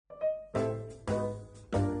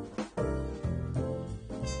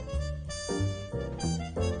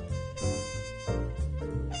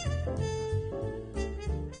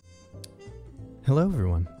Hello,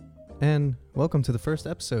 everyone, and welcome to the first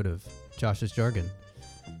episode of Josh's Jargon.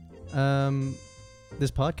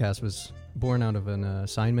 This podcast was born out of an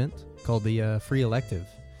assignment called the Free Elective,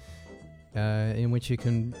 in which you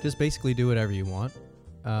can just basically do whatever you want,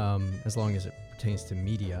 as long as it pertains to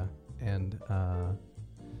media and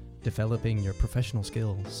developing your professional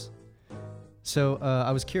skills. So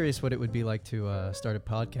I was curious what it would be like to start a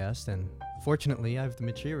podcast, and fortunately I have the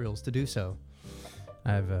materials to do so.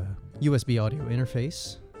 I have a USB audio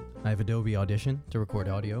interface, I have Adobe Audition to record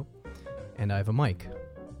audio, and I have a mic,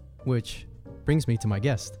 which brings me to my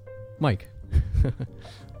guest, Mike,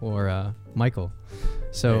 or Michael.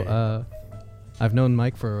 So I've known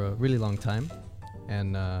Mike for a really long time,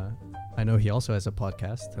 and I know he also has a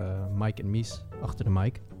podcast, Mike and Mies Achter de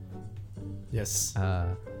Mic. Yes.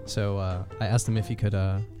 So I asked him if he could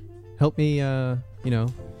help me, and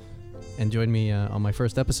join me on my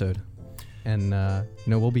first episode. And,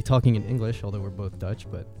 we'll be talking in English, although we're both Dutch,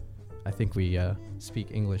 but I think we speak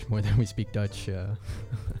English more than we speak Dutch.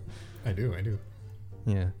 I do.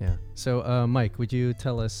 Yeah. So, Mike, would you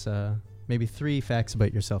tell us maybe 3 facts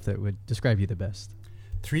about yourself that would describe you the best?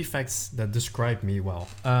 3 facts that describe me well.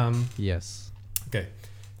 Yes. Okay.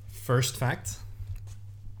 First fact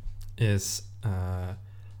is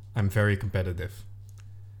I'm very competitive.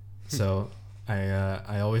 So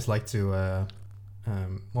I always like to...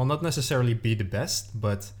 not necessarily be the best,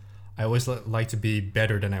 but I always like to be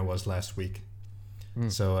better than I was last week.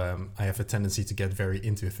 So I have a tendency to get very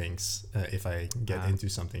into things if I get into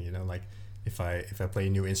something, like if I play a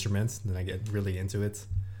new instrument, then I get really into it.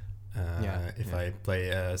 If I play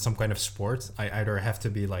some kind of sport, I either have to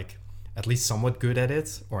be like at least somewhat good at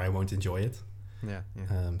it or I won't enjoy it.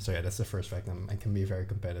 That's the first fact. I can be very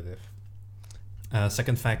competitive.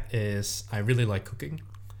 Second fact is I really like cooking.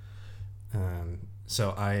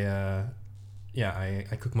 So I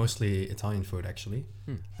cook mostly Italian food, actually.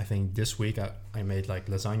 I think this week I made like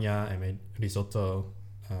lasagna, I made risotto,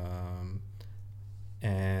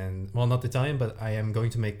 not Italian, but I am going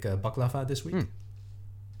to make baklava this week.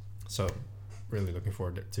 So really looking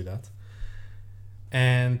forward to that.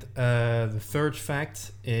 And the third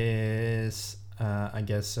fact is,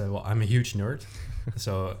 I'm a huge nerd.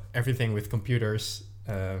 So everything with computers,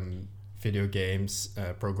 video games,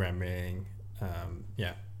 programming,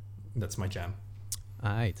 that's my jam.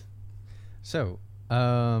 All right. So,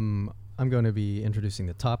 I'm going to be introducing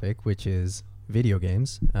the topic, which is video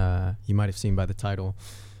games. You might have seen by the title,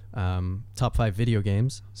 Top 5 Video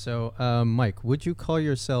Games. So, Mike, would you call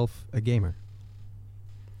yourself a gamer?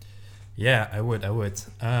 Yeah, I would.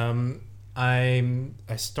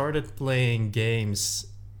 I started playing games,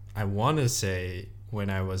 I want to say, when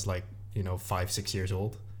I was 5-6 years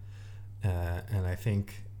old. And I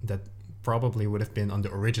think that probably would have been on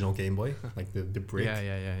the original Game Boy, like the brick.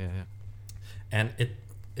 Yeah. And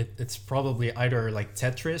it's probably either like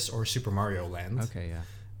Tetris or Super Mario Land. Okay,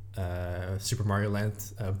 yeah. Super Mario Land,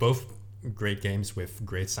 both great games with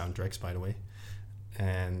great soundtracks, by the way.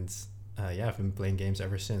 And I've been playing games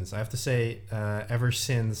ever since. I have to say, ever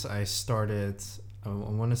since I started, I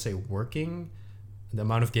want to say working, the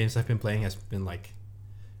amount of games I've been playing has been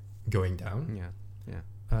going down. Yeah.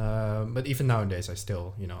 But even nowadays, I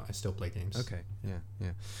still play games. Okay,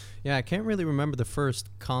 yeah. I can't really remember the first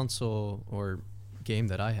console or game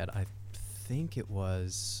that I had. I think it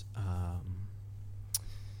was,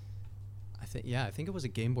 I think it was a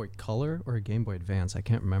Game Boy Color or a Game Boy Advance. I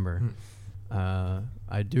can't remember.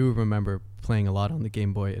 I do remember playing a lot on the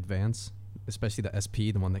Game Boy Advance, especially the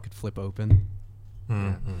SP, the one that could flip open.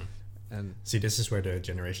 And see, this is where the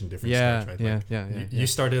generation difference starts, right? You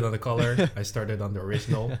started on the Color, I started on the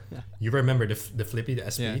original. You remember the Flippy,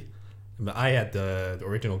 the SP, but I had the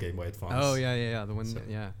original Game Boy Advance. Oh yeah, the one. So.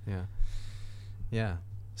 Yeah.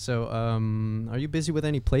 So, are you busy with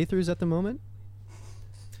any playthroughs at the moment?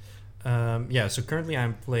 So currently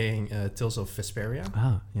I'm playing Tales of Vesperia.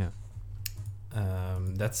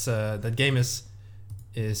 That game is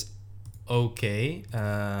okay.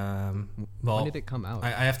 When did it come out?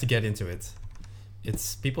 I have to get into it.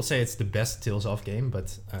 People say it's the best Tales of game,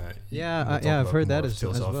 but I've heard that as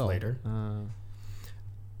well. Later.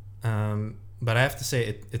 But I have to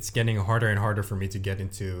say it's getting harder and harder for me to get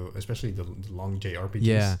into, especially the long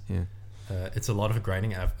JRPGs. Yeah. It's a lot of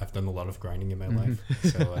grinding. I've done a lot of grinding in my life,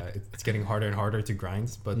 so it's getting harder and harder to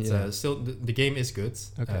grind. But still, the game is good.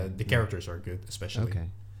 Okay. The characters are good, especially. Okay.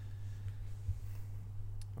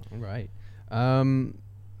 All right.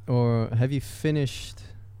 Or have you finished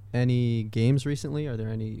any games recently? Are there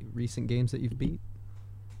any recent games that you've beat?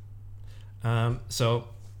 So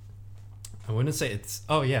I wouldn't say it's...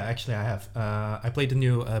 Oh, yeah, actually I have. I played the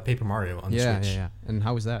new Paper Mario on the Switch. Yeah. And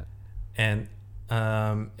how was that? And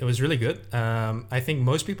It was really good. I think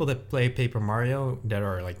most people that play Paper Mario that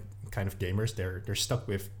are like kind of gamers, they're stuck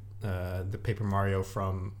with the Paper Mario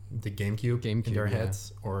from the GameCube in their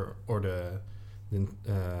heads, or the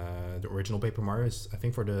original Paper Mario is, I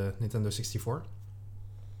think, for the Nintendo 64.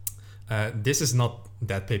 This is not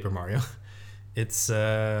that Paper Mario. It's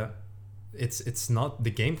not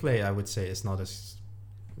the gameplay. I would say is not as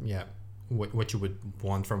what you would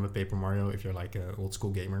want from a Paper Mario if you're like an old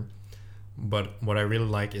school gamer. But what I really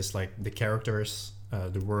like is like the characters,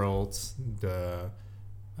 the worlds, the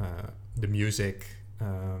music.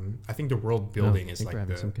 I think the world building is like we're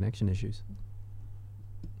having some connection issues.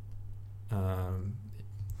 I'm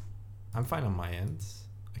fine on my end.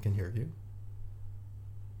 I can hear you.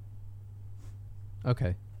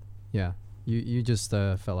 Okay, yeah. You just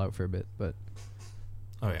fell out for a bit, but.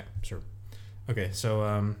 Oh yeah, sure. Okay, so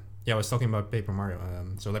I was talking about Paper Mario.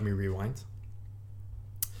 So let me rewind.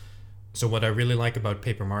 So what I really like about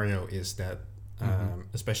Paper Mario is that,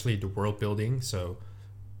 especially the world building. So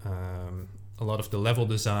a lot of the level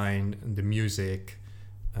design, the music,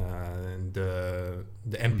 the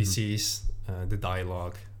NPCs, the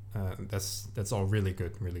dialogue. That's all really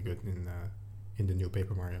good in the new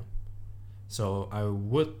Paper Mario. So I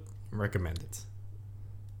would recommend it.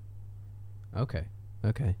 Okay.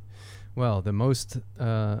 Well,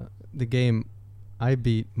 the game I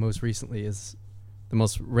beat most recently is the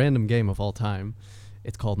most random game of all time.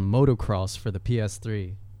 It's called Motocross for the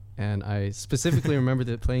PS3, and I specifically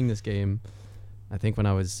remember playing this game, I think when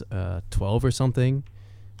I was 12 or something,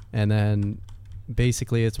 and then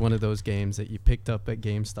basically it's one of those games that you picked up at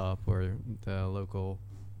GameStop or the local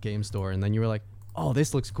game store, and then you were like, oh,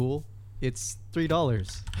 this looks cool. It's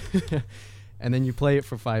 $3. And then you play it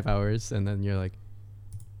for 5 hours, and then you're like,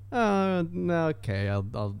 oh, no, okay,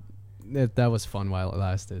 that was fun while it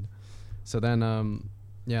lasted. So then,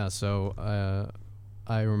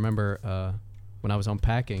 I remember when I was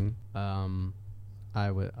unpacking, I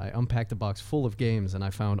unpacked a box full of games, and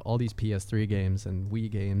I found all these PS3 games and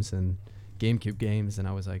Wii games and GameCube games, and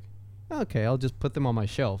I was like, okay, I'll just put them on my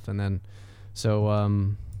shelf. And then,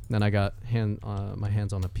 then I got my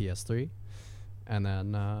hands on a PS3, and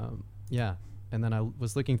then and then I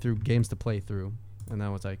was looking through games to play through, and I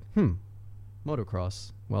was like,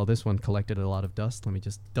 Motocross. Well, this one collected a lot of dust. Let me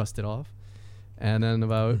just dust it off. And then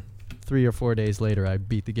about 3 or 4 days later, I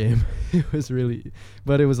beat the game. It was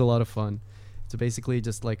a lot of fun. It's basically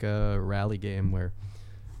just like a rally game where,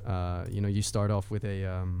 you start off with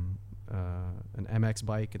an MX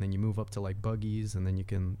bike, and then you move up to like buggies, and then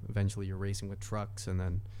you're racing with trucks, and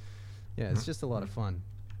then, it's just a lot of fun.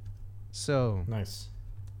 So nice.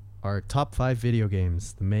 Our top 5 video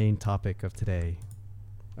games, the main topic of today.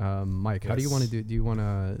 Mike, how do you want to do? Do you want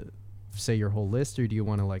to say your whole list, or do you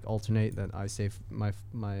want to like alternate that I say my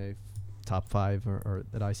top 5, or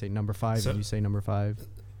that I say number 5 and you say number 5?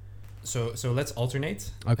 So let's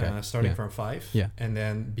alternate. Okay. Starting from 5. Yeah. And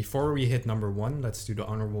then before we hit number 1, let's do the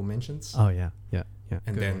honorable mentions. Oh yeah.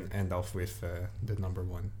 And then end off with the number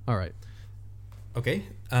 1. All right. Okay.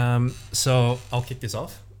 So I'll kick this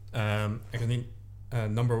off. I think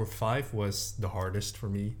number 5 was the hardest for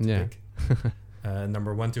me to pick.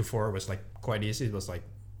 Number 1 to 4 was like quite easy. It was like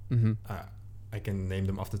I can name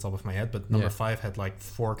them off the top of my head, but number 5 had like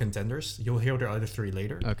 4 contenders. You'll hear the other 3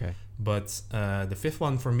 later. Okay. But the 5th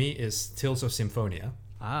one for me is Tales of Symphonia.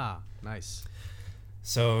 Ah, nice.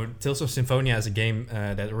 So Tales of Symphonia is a game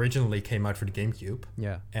that originally came out for the GameCube.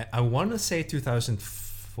 Yeah. I want to say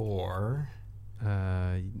 2004.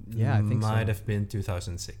 I think might have been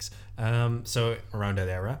 2006. So around that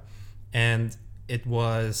era, and it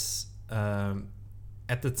was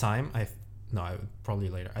at the time probably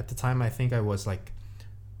later. At the time, I think I was like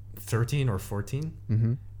 13 or 14.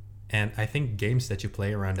 Mm-hmm. And I think games that you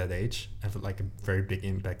play around that age have like a very big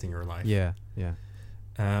impact in your life. Yeah.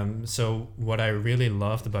 So what I really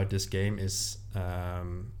loved about this game is,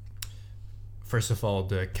 first of all,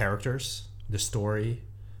 the characters, the story,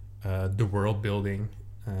 the world building.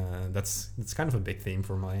 That's kind of a big theme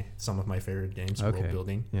for some of my favorite games, world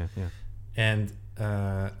building. Yeah. And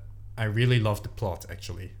I really love the plot,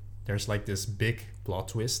 actually. There's like this big plot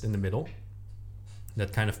twist in the middle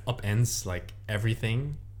that kind of upends like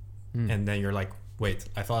everything. And then you're like, wait,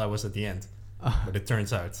 I thought I was at the end. But it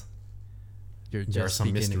turns out there are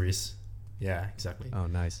some mysteries. Yeah, exactly. Oh,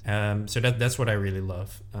 nice. So that's what I really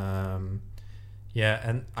love. And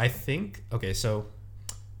I think, okay, so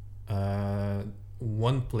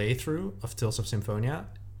one playthrough of Tales of Symphonia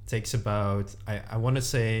takes about, I want to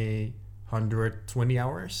say 120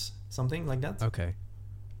 hours, something like that. Okay.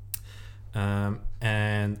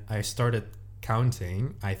 And I started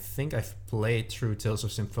counting. I think I've played through Tales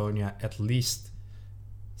of Symphonia at least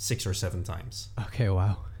 6 or 7 times. Okay,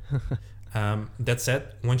 wow. That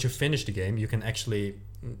said, once you finish the game, you can actually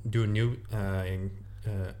do a new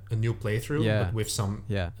playthrough, but with some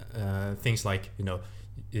things like,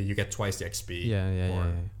 you get twice the XP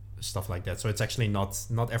or stuff like that. So it's actually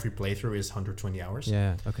not every playthrough is 120 hours.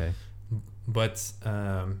 Yeah, okay. But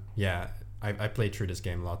I played through this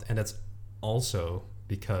game a lot, and that's also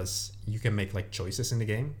because you can make like choices in the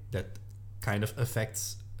game that kind of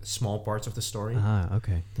affects small parts of the story.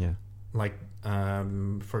 Okay, yeah. Like,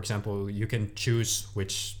 for example, you can choose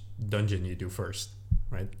which dungeon you do first,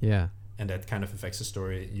 right? Yeah. And that kind of affects the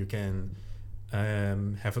story. You can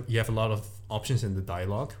have a lot of options in the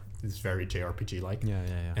dialogue. It's very JRPG-like. Yeah.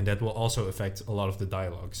 And that will also affect a lot of the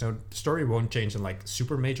dialogue. So the story won't change in like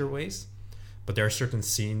super major ways, but there are certain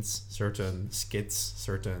scenes, certain skits,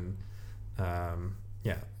 certain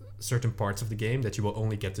parts of the game that you will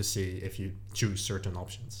only get to see if you choose certain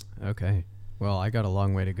options. Okay. Well, I got a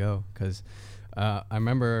long way to go because I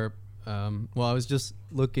remember, I was just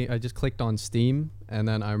looking, I just clicked on Steam, and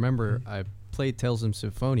then I remember I played Tales of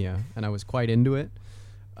Symphonia, and I was quite into it.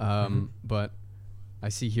 But I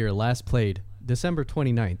see here, last played December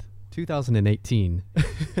 29th, 2018.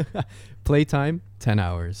 Playtime, 10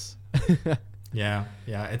 hours. Yeah,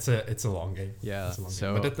 it's a long game. Yeah, it's a long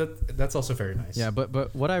so game. But that's also very nice. Yeah,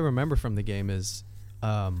 but what I remember from the game is,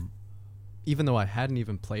 even though I hadn't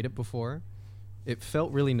even played it before, it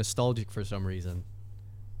felt really nostalgic for some reason.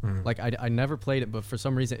 Like I never played it, but for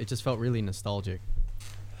some reason it just felt really nostalgic.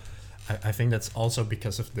 I think that's also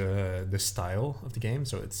because of the style of the game.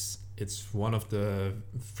 So it's one of the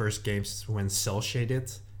first games when cel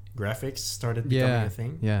shaded graphics started becoming a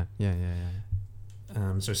thing. Yeah.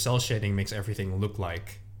 So cel shading makes everything look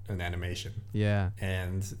like an animation. Yeah.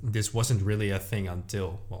 And this wasn't really a thing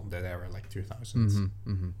until that era, like 2000s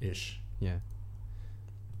ish. Yeah.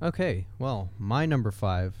 Okay. Well, my number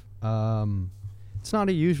 5. It's not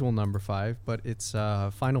a usual number 5, but it's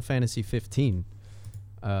Final Fantasy 15.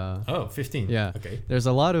 15. Yeah. Okay. There's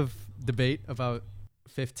a lot of debate about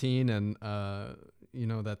 15, and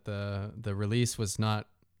that the release was not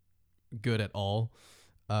good at all.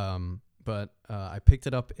 But I picked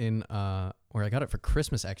it up or I got it for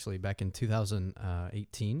Christmas actually back in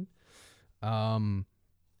 2018. And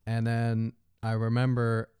then I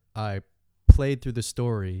remember I played through the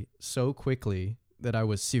story so quickly that I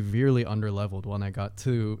was severely underleveled when I got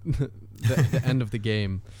to the end of the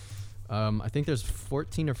game. I think there's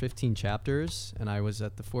 14 or 15 chapters, and I was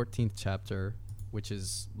at the 14th chapter, which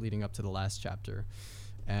is leading up to the last chapter.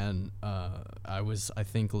 And I was, I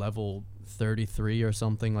think, level 33 or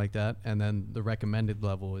something like that. And then the recommended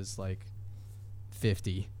level is like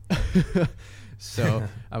 50. So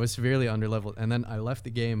I was severely underleveled. And then I left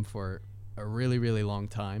the game for a really, really long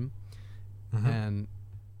time. And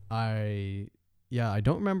I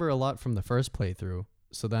don't remember a lot from the first playthrough.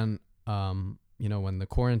 So then, when the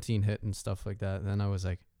quarantine hit and stuff like that, then I was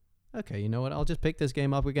like, okay, you know what? I'll just pick this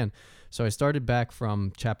game up again. So I started back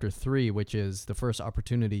from chapter 3, which is the first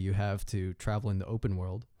opportunity you have to travel in the open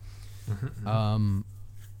world.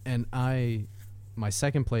 And my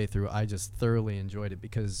second playthrough, I just thoroughly enjoyed it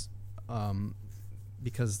because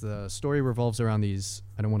the story revolves around these,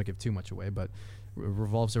 I don't want to give too much away, but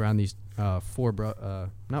revolves around these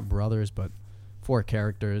not brothers, but 4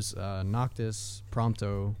 characters, Noctis,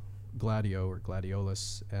 Prompto, Gladio or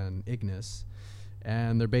Gladiolus, and Ignis.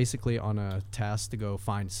 And they're basically on a task to go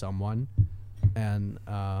find someone. And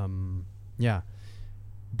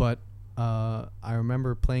but I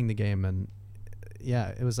remember playing the game, and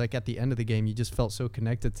it was like at the end of the game you just felt so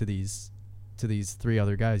connected to these 3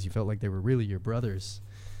 other guys. You felt like they were really your brothers.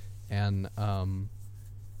 And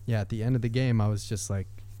at the end of the game I was just like,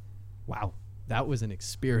 wow, that was an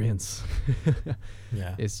experience.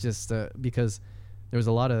 Yeah. It's just because there's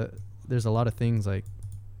a lot of things like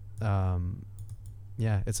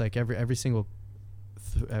it's like every single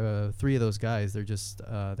 3 of those guys, they're just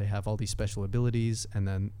they have all these special abilities, and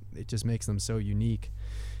then it just makes them so unique.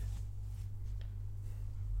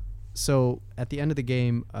 So at the end of the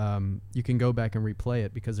game, you can go back and replay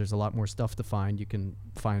it because there's a lot more stuff to find. You can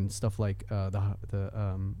find stuff like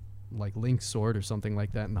the like Link's sword or something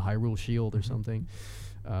like that, and the Hyrule shield or something.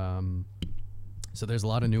 So there's a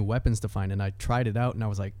lot of new weapons to find, and I tried it out, and I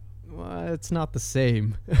was like, well, it's not the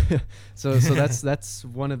same. so that's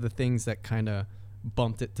one of the things that kind of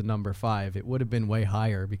bumped it to number 5. It would have been way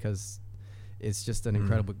higher because it's just an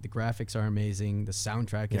incredible. The graphics are amazing. The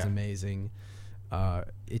soundtrack is amazing.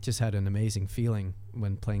 It just had an amazing feeling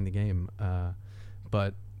when playing the game.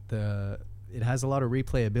 But it has a lot of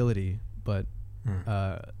replayability, but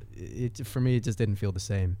for me it just didn't feel the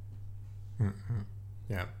same.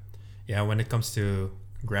 Yeah. When it comes to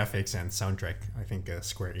graphics and soundtrack, I think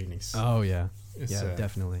Square Enix Oh yeah, is yeah,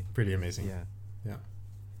 definitely. pretty amazing. Yeah.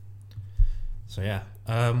 So yeah,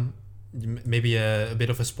 maybe a bit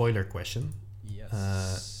of a spoiler question.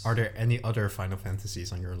 Yes. Are there any other Final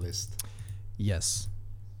Fantasies on your list? Yes.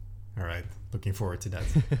 All right, looking forward to that.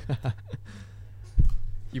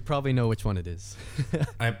 You probably know which one it is.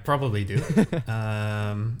 I probably do.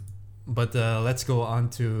 But let's go on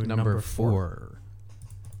to number 4.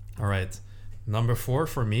 All right. Number 4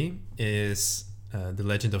 for me is The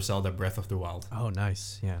Legend of Zelda Breath of the Wild. Oh,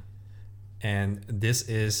 nice. Yeah. And this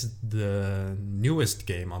is the newest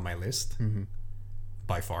game on my list,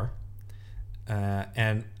 by far.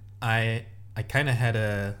 And I kind of had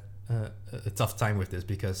a tough time with this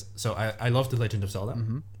because... So I love The Legend of Zelda.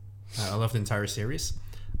 I love the entire series.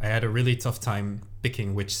 I had a really tough time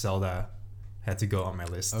picking which Zelda had to go on my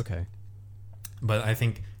list. Okay. But I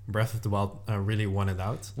think Breath of the Wild really won it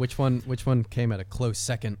out. Which one came at a close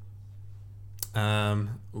second?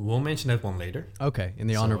 We'll mention that one later. Okay, in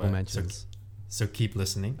the honorable mentions. So keep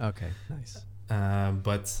listening. Okay, nice.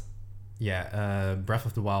 But yeah, Breath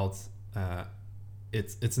of the Wild,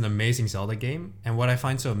 it's an amazing Zelda game. And what I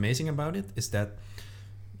find so amazing about it is that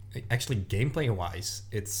actually gameplay-wise,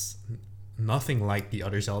 it's nothing like the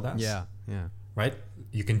other Zeldas. Yeah. Right?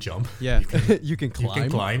 You can jump. Yeah, you can climb. You can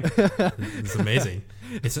climb. It's amazing.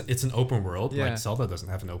 It's an open world. Yeah. Like Zelda doesn't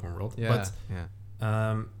have an open world. Yeah.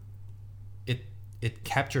 But it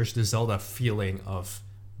captures the Zelda feeling of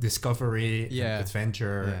discovery and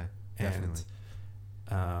adventure. Yeah, definitely.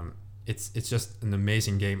 And it's just an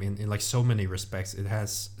amazing game in like so many respects. It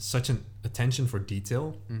has such an attention for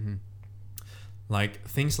detail. Like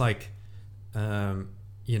things like when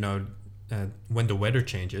the weather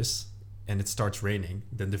changes and it starts raining,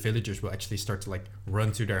 then the villagers will actually start to like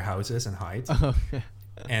run to their houses and hide. Oh, yeah.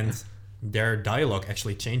 And their dialogue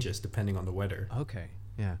actually changes depending on the weather. Okay.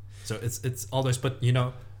 Yeah. So it's all those, but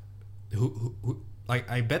who like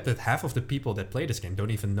I bet that half of the people that play this game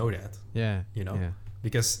don't even know that. Yeah.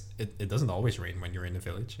 Because it doesn't always rain when you're in a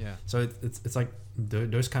village. Yeah. So it's like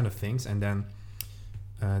those kind of things, and then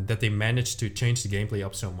that they managed to change the gameplay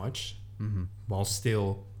up so much while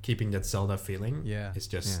still keeping that Zelda feeling. Yeah. It's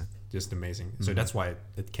just amazing. So that's why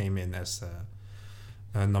it came in as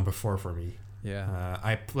number 4 for me. Yeah.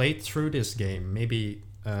 I played through this game maybe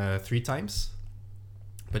 3 times,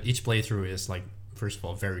 but each playthrough is like, first of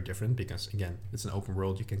all, very different because again, it's an open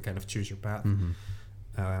world. You can kind of choose your path.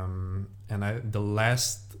 And the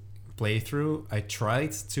last playthrough, I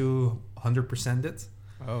tried to 100% it.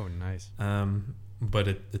 Oh, nice. But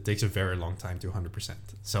it takes a very long time to 100%.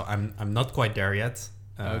 So I'm not quite there yet.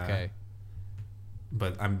 Okay.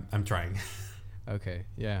 But I'm trying. Okay.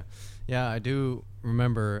 Yeah. I do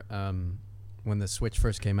remember when the Switch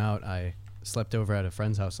first came out, I slept over at a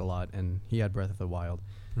friend's house a lot, and he had Breath of the Wild,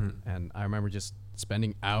 and I remember just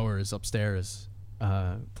spending hours upstairs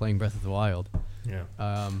playing Breath of the Wild. Yeah.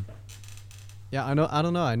 I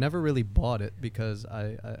don't know. I never really bought it because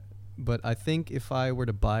but I think if I were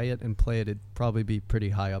to buy it and play it, it'd probably be pretty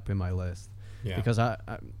high up in my list. Yeah. Because I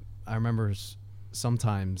remember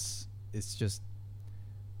sometimes it's just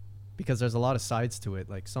because there's a lot of sides to it.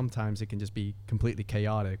 Like sometimes it can just be completely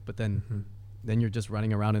chaotic, but then you're just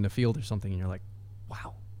running around in a field or something, and you're like,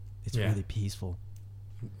 wow, it's really peaceful.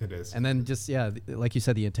 It is. And then just like you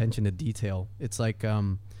said, the attention to detail. It's like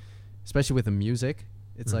especially with the music,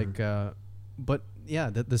 it's like but yeah,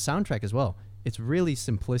 the soundtrack as well. It's really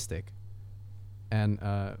simplistic, and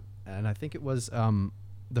I think it was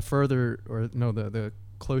the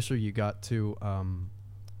closer you got to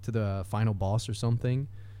the final boss or something,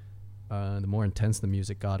 the more intense the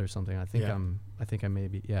music got or something. I think I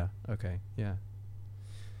maybe okay.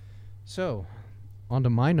 So, on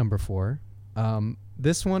to my number 4.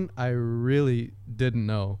 This one I really didn't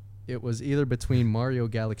know. It was either between Mario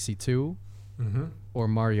Galaxy 2 or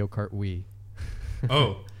Mario Kart Wii.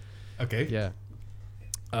 Oh, okay. Yeah.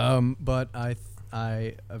 But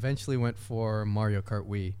I eventually went for Mario Kart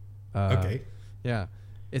Wii. Okay. Yeah.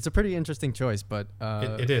 It's a pretty interesting choice, but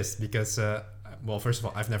it is because well, first of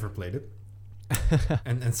all, I've never played it,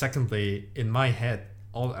 and secondly, in my head,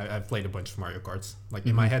 I've played a bunch of Mario Karts. Like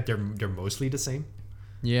in my head, they're mostly the same.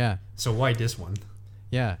 Yeah. So why this one?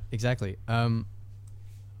 Yeah, exactly.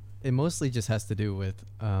 It mostly just has to do with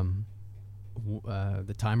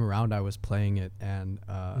the time around I was playing it, and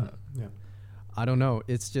I don't know.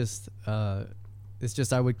 It's just I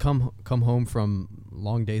would come home from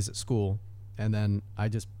long days at school, and then I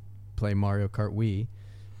just play Mario Kart Wii,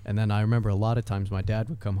 and then I remember a lot of times my dad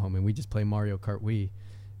would come home and we just play Mario Kart Wii,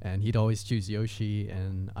 and he'd always choose Yoshi,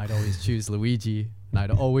 and I'd always choose Luigi, and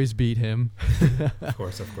I'd always beat him. Of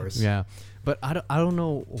course. Yeah, but I don't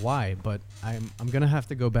know why, but I'm gonna have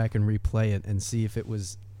to go back and replay it and see if it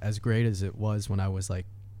was as great as it was when I was like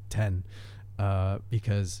 10,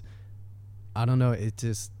 because I don't know, it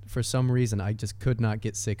just, for some reason I just could not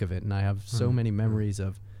get sick of it, and I have so many memories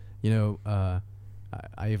of,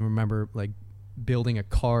 I even remember like building a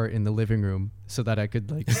car in the living room so that I could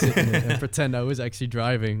like sit in it and pretend I was actually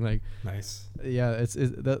driving. Like, nice. Yeah,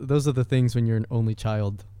 those are the things when you're an only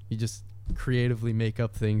child. You just creatively make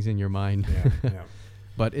up things in your mind. Yeah.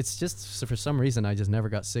 But it's just, for some reason, I just never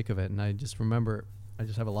got sick of it, and I just remember, I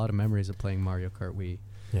just have a lot of memories of playing Mario Kart Wii.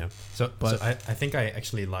 Yeah. So I think I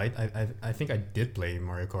actually lied. I think I did play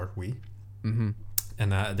Mario Kart Wii. Mm-hmm.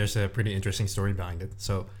 And there's a pretty interesting story behind it.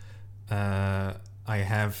 So I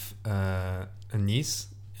have a niece,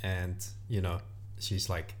 and she's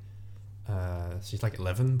like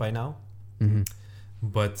 11 by now. Mm-hmm.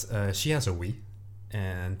 But she has a Wii,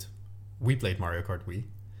 and we played Mario Kart Wii.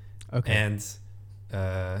 Okay. And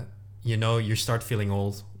you start feeling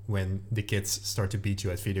old when the kids start to beat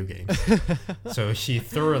you at video games. So she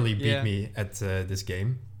thoroughly beat me at this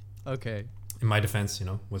game. Okay. In my defense,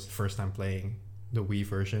 was the first time playing the Wii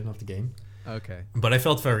version of the game. Okay. But I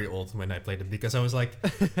felt very old when I played it, because I was like,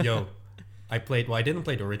 yo, I didn't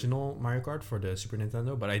play the original Mario Kart for the Super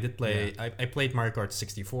Nintendo, but I did play, I played Mario Kart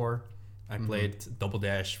 64. I played Double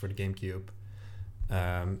Dash for the GameCube.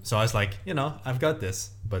 So I was like, I've got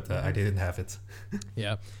this, but I didn't have it.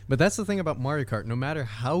 Yeah. But that's the thing about Mario Kart. No matter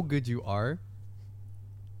how good you are,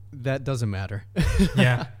 that doesn't matter.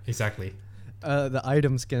 Yeah, exactly. The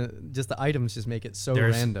items just make it so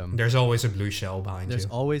random. There's always a blue shell behind you. There's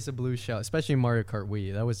always a blue shell, especially in Mario Kart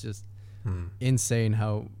Wii. That was just insane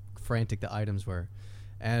how frantic the items were.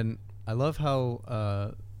 And I love how,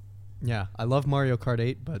 I love Mario Kart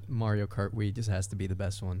 8, but Mario Kart Wii just has to be the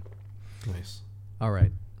best one. Nice. All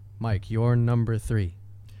right. Mike, your number 3.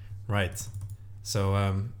 Right.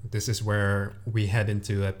 So this is where we head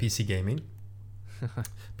into PC gaming.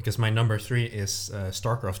 Because my number 3 is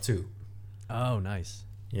StarCraft 2. Oh, nice.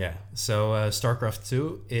 Yeah. So StarCraft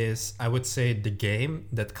 2 is, I would say, the game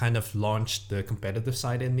that kind of launched the competitive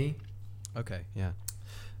side in me. Okay, yeah.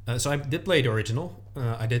 So I did play the original.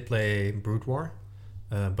 I did play Brood War.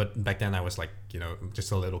 But back then I was like,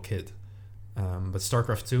 just a little kid. But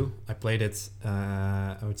StarCraft 2, I played it,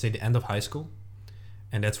 I would say, the end of high school.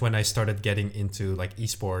 And that's when I started getting into like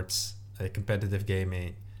esports, competitive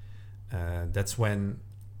gaming. That's when,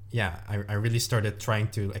 I really started trying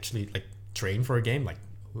to actually like train for a game. Like,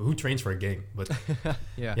 who trains for a game? But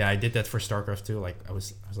yeah, I did that for StarCraft 2. Like, I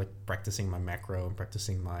was like practicing my macro and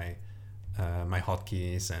practicing my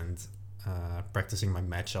hotkeys and practicing my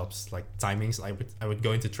matchups, like timings. I would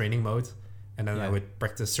go into training mode, and then I would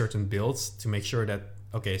practice certain builds to make sure that,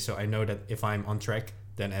 okay, so I know that if I'm on track,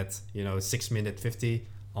 then at 6 minute 50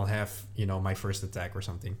 I'll have my first attack or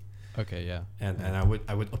something. Okay, yeah. And I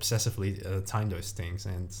would obsessively time those things.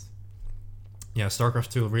 And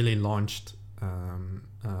StarCraft 2 really launched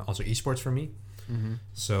also esports for me. Mm-hmm.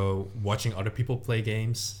 So watching other people play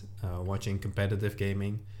games, watching competitive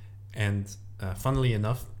gaming, and funnily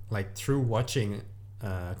enough, like through watching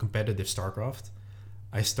competitive StarCraft,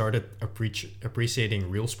 I started appreciating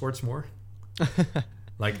real sports more.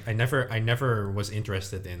 Like I never was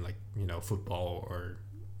interested in like football or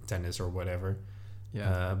tennis or whatever.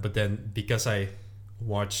 Yeah. But then because I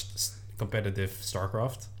watched competitive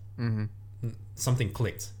StarCraft, something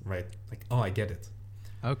clicked, right? Like, oh, I get it.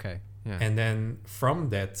 Okay. Yeah. And then from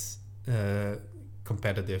that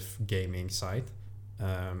competitive gaming side,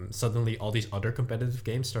 suddenly all these other competitive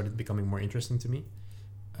games started becoming more interesting to me.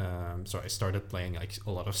 So I started playing like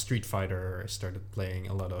a lot of Street Fighter. I started playing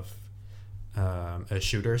a lot of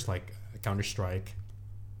shooters like Counter-Strike.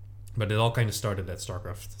 But it all kind of started at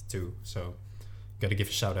StarCraft 2. So got to give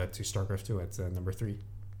a shout out to StarCraft 2 at number 3.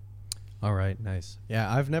 All right, nice.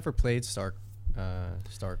 Yeah, I've never played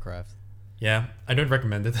StarCraft. Yeah, I don't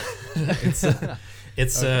recommend it. It's okay.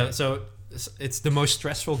 So it's the most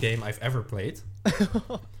stressful game I've ever played.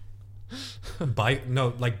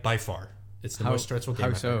 by far. It's the most stressful game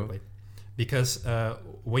I've ever played. Because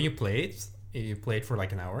when you play it for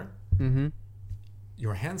like an hour,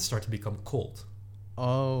 your hands start to become cold.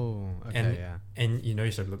 Oh, okay, And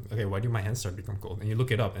you start looking, okay, why do my hands start to become cold? And you look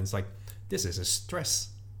it up, and it's like, this is a stress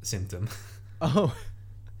symptom. Oh.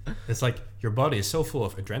 It's like your body is so full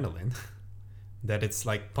of adrenaline that it's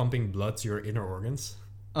like pumping blood to your inner organs.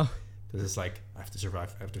 Oh. This is like, I have to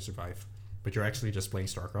survive. But you're actually just playing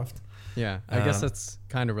StarCraft. Yeah, I guess that's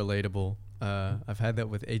kind of relatable. I've had that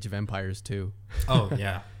with Age of Empires too. Oh,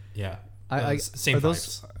 yeah. Same are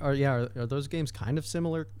vibes. are those games kind of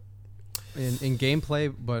similar in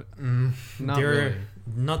gameplay, but not They're really.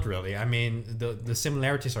 not really. I mean, the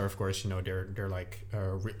similarities are, of course, they're like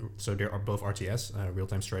so they are both RTS, real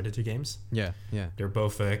time strategy games. Yeah, yeah. They're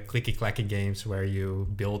both clicky clacky games where you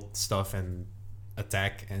build stuff and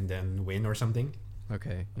attack and then win or something.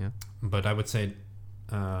 Okay, yeah. But I would say,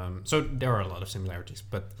 so there are a lot of similarities,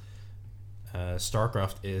 but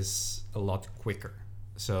StarCraft is a lot quicker.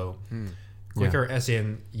 So quicker as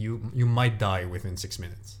in you might die within 6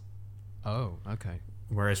 minutes. Oh, okay.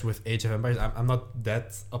 Whereas with Age of Empires, I'm not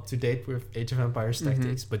that up to date with Age of Empires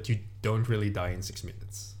tactics, but you don't really die in 6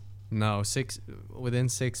 minutes. No, within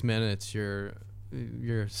 6 minutes you're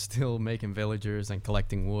still making villagers and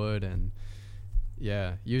collecting wood, and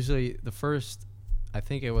yeah, usually I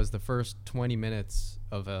think it was the first 20 minutes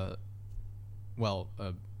of a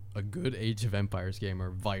good Age of Empires game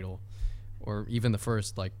are vital, or even the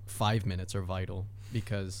first like 5 minutes are vital,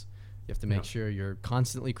 because you have to make sure you're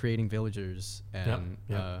constantly creating villagers and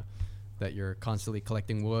that you're constantly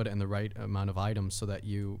collecting wood and the right amount of items so that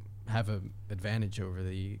you have an advantage over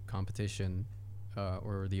the competition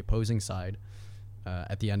or the opposing side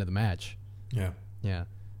at the end of the match. Yeah. Yeah.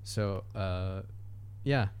 So,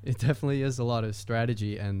 it definitely is a lot of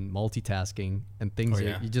strategy and multitasking and things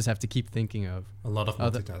that you just have to keep thinking of. A lot of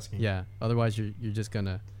multitasking. Otherwise you're just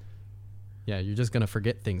gonna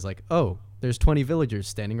forget things like, oh, there's 20 villagers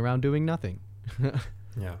standing around doing nothing.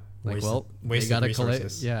 Yeah. Like, wasted they gotta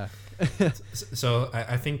resources. So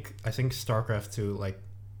I think StarCraft 2, like,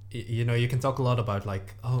 you can talk a lot about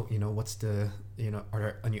like, oh, what's the, are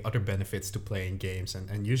there any other benefits to playing games?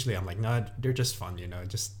 And usually I'm like, no, they're just fun,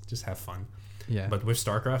 just have fun. Yeah. But with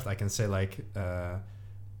StarCraft, I can say like,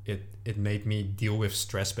 it made me deal with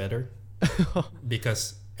stress better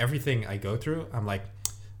because everything I go through, I'm like,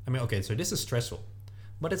 okay, so this is stressful,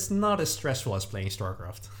 but it's not as stressful as playing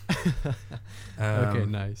StarCraft. Okay,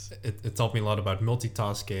 nice. It taught me a lot about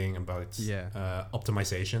multitasking, about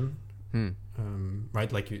optimization.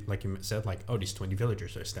 Right, like you said, like, oh, these 20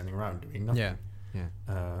 villagers are standing around doing nothing. Yeah.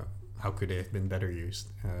 How could they have been better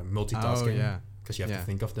used? Multitasking, because you have to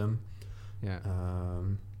think of them. I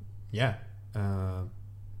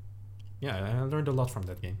learned a lot from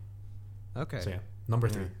that game. Okay. So number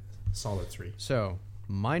 3, solid 3. So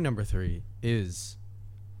my number 3 is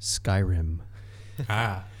Skyrim.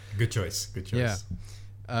 Good choice.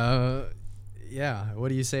 Yeah. What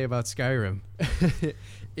do you say about Skyrim?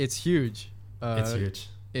 It's huge. It's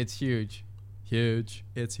huge.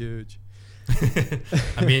 It's huge.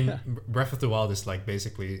 I mean, Breath of the Wild is like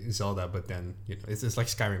basically Zelda, but then it's like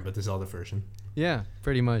Skyrim, but the Zelda version. Yeah,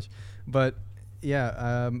 pretty much. But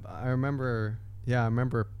I remember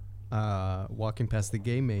walking past the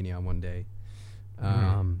Game Mania one day,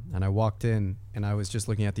 and I walked in and I was just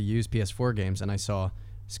looking at the used PS4 games, and I saw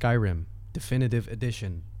Skyrim Definitive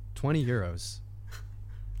Edition, €20.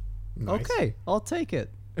 Nice. Okay, I'll take it.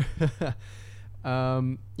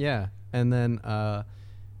 And then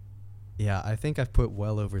I think I've put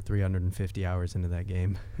well over 350 hours into that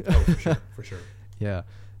game. Oh, for sure. Yeah.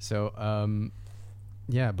 So,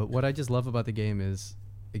 but what I just love about the game is,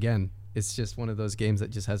 again, it's just one of those games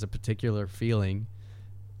that just has a particular feeling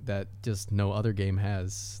that just no other game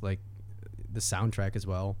has. Like the soundtrack as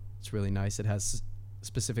well. It's really nice. It has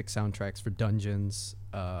specific soundtracks for dungeons,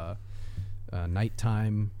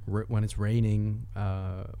 nighttime, when it's raining,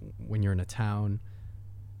 when you're in a town.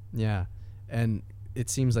 Yeah. And it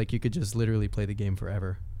seems like you could just literally play the game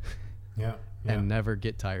forever. Yeah. And never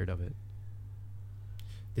get tired of it.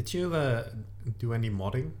 Did you do any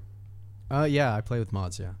modding? I play with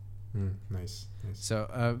mods, yeah. Nice.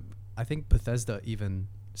 So I think Bethesda even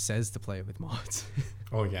says to play with mods.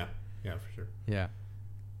 Oh, yeah. Yeah, for sure.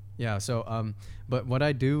 Yeah, so, but what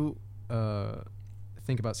I do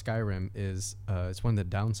think about Skyrim is, it's one of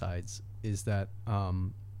the downsides, is that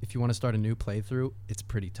if you want to start a new playthrough, it's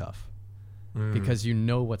pretty tough. Because you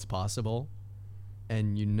know what's possible,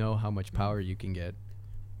 and you know how much power you can get.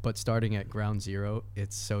 But starting at ground zero,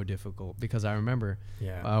 it's so difficult. Because I remember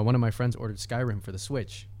one of my friends ordered Skyrim for the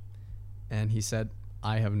Switch, and he said,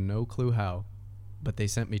 I have no clue how, but they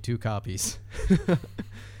sent me 2 copies.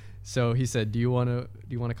 So he said, do you want a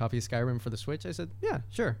copy of Skyrim for the Switch? I said, yeah,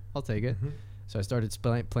 sure, I'll take it. So I started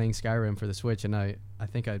playing Skyrim for the Switch, and I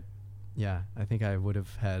think I would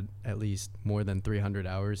have had at least more than 300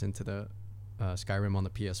 hours into the Skyrim on the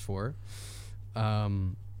PS4.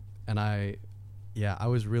 And I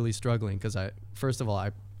was really struggling because my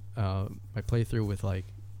playthrough with like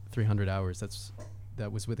 300 hours,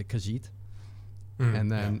 that was with a Khajiit.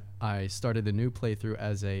 And then I started a new playthrough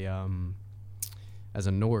as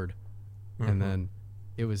a Nord. And then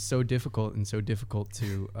it was so difficult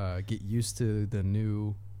to get used to the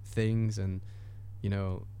new things, and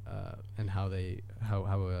and how a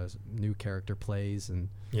new character plays, and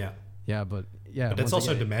but that's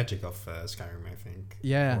also the magic of Skyrim, I think.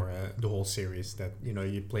 Or the whole series, that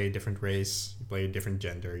you play a different race, you play a different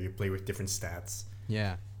gender, you play with different stats.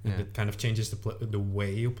 And it kind of changes the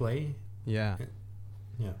way you play.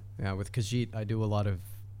 With Khajiit, I do a lot of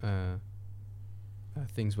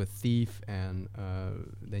things with Thief, and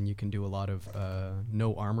then you can do a lot of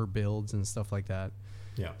no armor builds and stuff like that.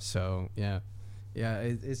 So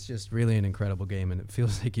it's just really an incredible game, and it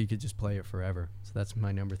feels like you could just play it forever. So that's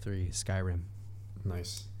my number 3, Skyrim.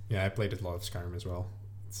 Nice. I played a lot of Skyrim as well.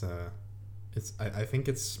 I think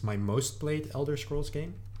it's my most played Elder Scrolls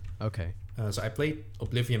game. Okay. So I played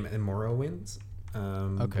Oblivion and Morrowind.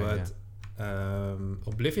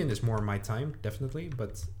 Oblivion is more my time, definitely,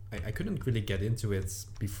 but I couldn't really get into it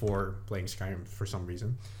before playing Skyrim for some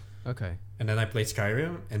reason. Okay. And then I played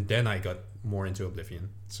Skyrim, and then I got more into Oblivion.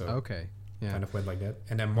 So kind of went like that.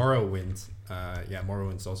 And then Morrowind.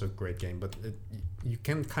 Morrowind's also a great game, but you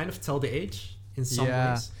can kind of tell the age in some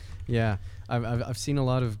ways. Yeah. I've seen a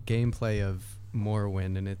lot of gameplay of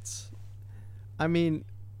Morrowind, and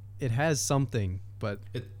it has something, but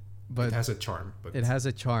it has a charm. But it has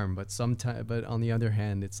a charm, but but on the other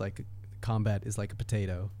hand, it's like combat is like a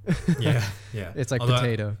potato. It's like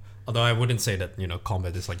potato. Although I wouldn't say that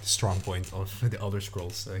combat is like the strong point of the Elder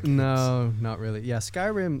Scrolls. No, not really.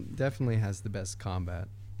 Skyrim definitely has the best combat.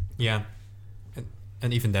 And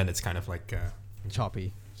even then, it's kind of like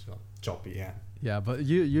choppy. Choppy, but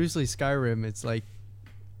usually Skyrim, it's like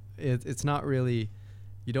it's not really.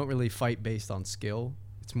 You don't really fight based on skill.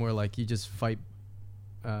 It's more like you just fight.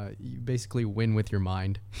 You basically win with your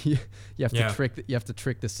mind. You have to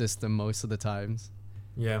trick the system most of the times.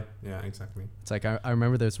 Yeah, exactly. It's like I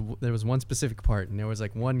remember there was one specific part, and there was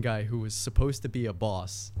like one guy who was supposed to be a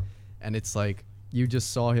boss, and it's like you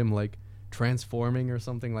just saw him like transforming or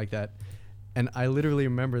something like that, and I literally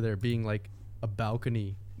remember there being like a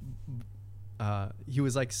balcony. He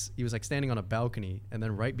was like standing on a balcony, and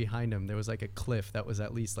then right behind him there was like a cliff that was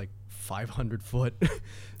at least like 500 foot.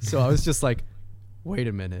 So I was just like, wait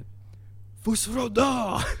a minute,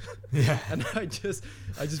 Fusroda! And I just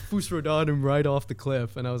Fusroda'd him right off the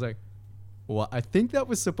cliff, and I was like, well, I think that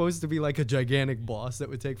was supposed to be like a gigantic boss that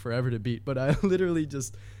would take forever to beat, but I literally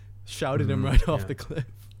just shouted him right off the cliff.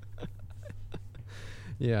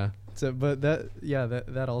 So, but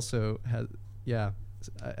that also has,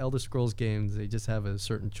 Elder Scrolls games, they just have a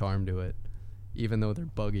certain charm to it, even though they're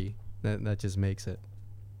buggy. That just makes it.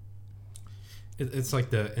 It's like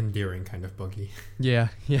the endearing kind of buggy. Yeah.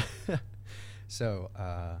 So,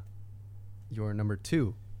 your number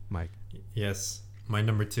 2, Mike. Yes, my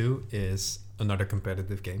number 2 is another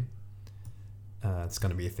competitive game. It's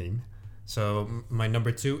gonna be a theme. So my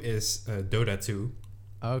number 2 is Dota 2.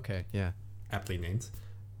 Okay, yeah. Aptly named.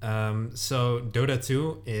 So Dota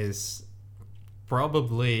 2 is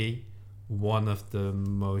probably one of the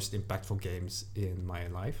most impactful games in my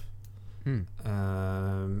life.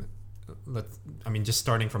 Just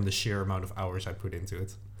starting from the sheer amount of hours I put into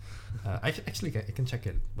it. I can check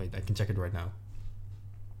it. Wait, I can check it right now.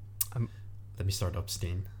 Let me start up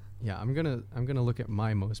Steam. Yeah, I'm gonna look at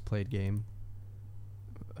my most played game.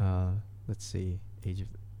 Let's see, Age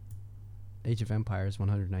of Empires,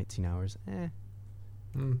 119 hours.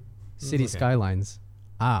 City Skylines.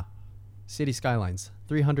 City Skylines,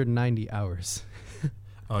 390 hours.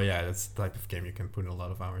 Oh yeah, that's the type of game you can put a lot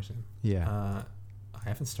of hours in. Yeah. I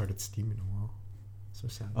haven't started Steam in a while. So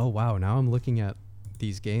sad. Oh wow, now I'm looking at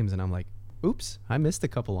these games and I'm like, oops, I missed a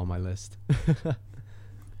couple on my list.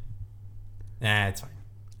 Nah, it's fine.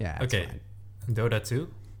 Yeah, it's okay. fine. Dota 2.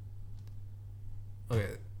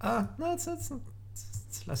 Okay. No, it's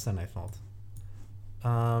less than I thought.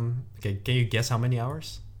 Okay, can you guess how many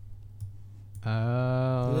hours?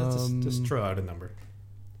 Let's just throw out a number.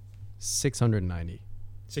 690.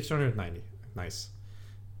 690. Nice.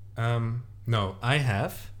 No, I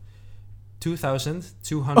have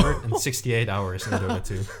 2,268 hours in Dota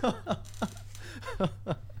 2.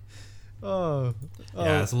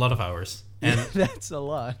 Yeah, it's a lot of hours. And that's a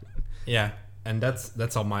lot. Yeah, and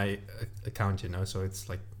that's on my account, so it's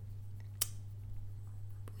like,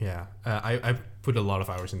 I put a lot of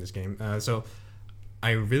hours in this game. So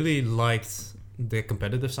I really liked the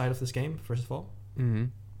competitive side of this game, first of all.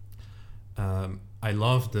 I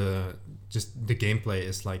love the gameplay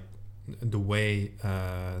is like the way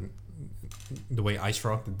Ice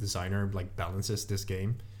Rock, the designer, like balances this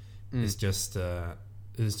game is just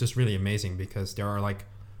really amazing, because there are like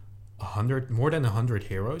more than 100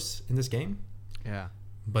 heroes in this game. Yeah.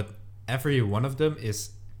 But every one of them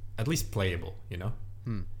is at least playable. You know,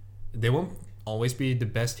 they won't always be the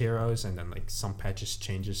best heroes, and then like some patches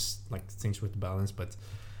changes like things with the balance. But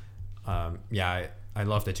yeah, I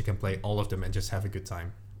love that you can play all of them and just have a good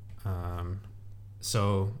time.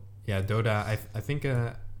 So yeah, Dota, I think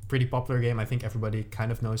a pretty popular game. I think everybody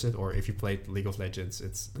kind of knows it, or if you played League of Legends,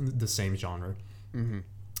 it's the same genre.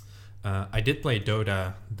 I did play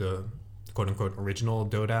Dota, the quote unquote original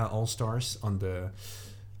Dota All Stars on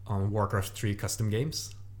Warcraft 3 custom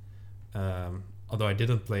games. Although I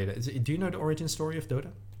didn't play it. Do you know the origin story of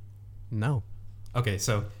Dota? No. Okay,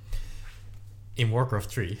 so in Warcraft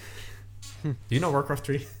 3, do you know Warcraft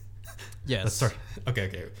 3? Yes. Let's start.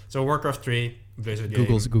 Okay. So Warcraft 3, Blizzard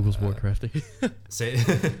Google's game, Warcraft.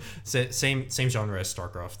 same genre as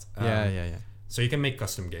StarCraft. Yeah. So you can make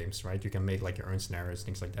custom games, right? You can make like your own scenarios,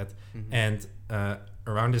 things like that. And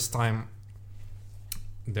around this time,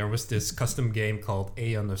 there was this custom game called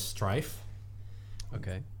Aeon of Strife.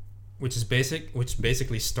 Okay. Which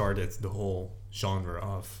basically started the whole genre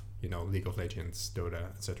of, you know, League of Legends, Dota,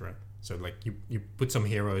 etc. So like you put some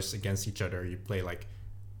heroes against each other, you play like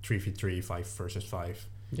 3v3, 5 versus 5.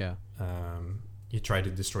 Yeah. You try to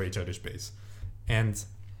destroy each other's base, and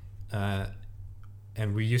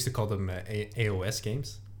we used to call them AOS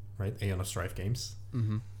games, right? Aeon of Strife games.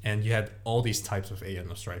 And you had all these types of Aeon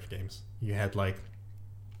of Strife games. You had like,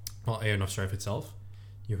 well, Aeon of Strife itself.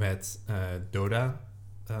 You had Dota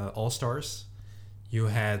All Stars. You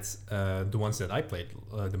had the ones that I played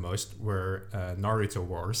the most were Naruto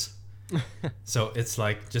Wars. So it's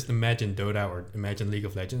like, just imagine Dota or imagine League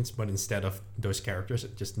of Legends, but instead of those characters,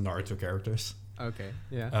 just Naruto characters. Okay,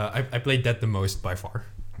 yeah. I played that the most by far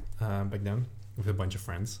back then with a bunch of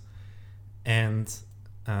friends. And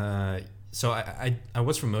so I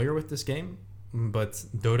was familiar with this game, but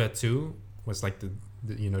Dota 2 was like the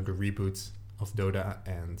you know, the reboot of Dota,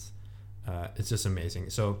 and it's just amazing.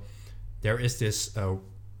 So there is this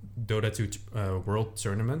Dota 2 World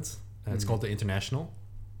Tournament. It's called the International,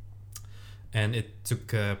 and it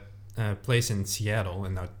took place in Seattle,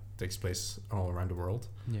 and now it takes place all around the world.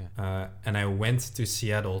 Yeah. And I went to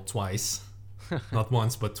Seattle twice, not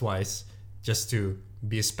once but twice, just to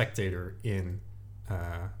be a spectator in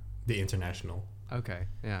the International. Okay.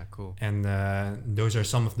 Yeah. Cool. And those are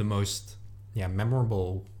some of the most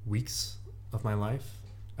memorable weeks of my life.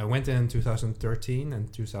 I went in 2013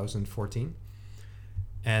 and 2014,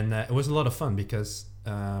 and it was a lot of fun because,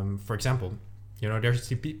 for example, you know, there's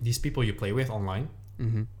these people you play with online,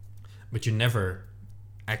 but you never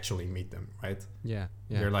actually meet them, right? Yeah.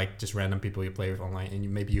 They're like just random people you play with online,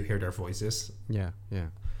 and maybe you hear their voices. Yeah.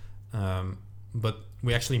 But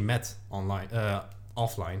we actually met online,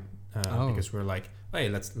 offline, because we're like, hey,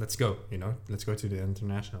 let's go, you know, let's go to the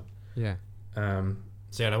International. Yeah.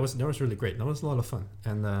 So yeah, that was really great. That was a lot of fun.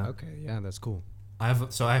 And okay, yeah, that's cool. I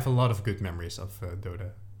have a lot of good memories of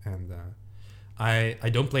Dota, and I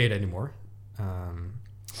don't play it anymore.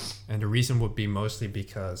 And the reason would be mostly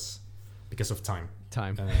because of time.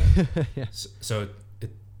 Yeah. So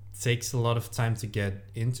it takes a lot of time to get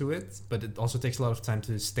into it, but it also takes a lot of time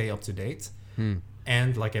to stay up to date.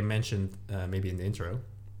 And like I mentioned, maybe in the intro,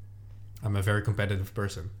 I'm a very competitive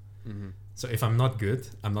person. So if I'm not good,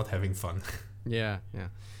 I'm not having fun. Yeah.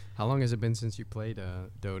 How long has it been since you played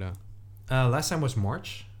Dota? Last time was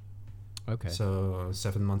March. Okay. So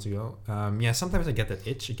 7 months ago. Sometimes I get that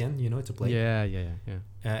itch again, you know, to play. Yeah.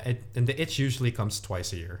 And the itch usually comes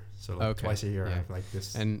twice a year. So like twice a year I have like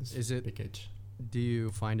this. And this is it big itch? Do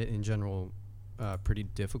you find it in general pretty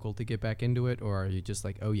difficult to get back into it, or are you just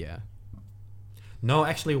like, oh yeah? No,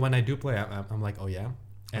 actually, when I do play, I'm like, oh yeah.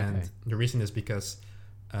 And the reason is because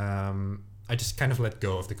I just kind of let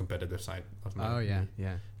go of the competitive side of my. Oh yeah.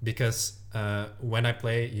 Because when I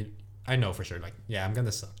play, I know for sure, like, I'm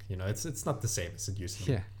gonna suck. You know, it's not the same as it used to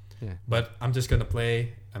be. Yeah. But I'm just gonna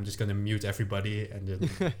play. I'm just gonna mute everybody and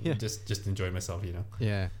just enjoy myself. You know.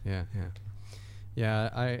 Yeah.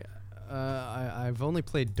 I've only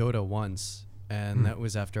played Dota once, and that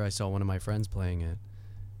was after I saw one of my friends playing it,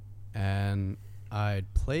 and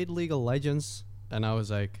I'd played League of Legends, and I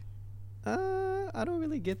was like, I don't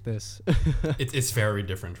really get this. It's very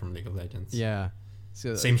different from League of Legends. Yeah.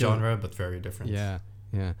 So same genre, but very different. Yeah.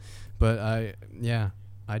 But I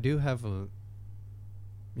do have a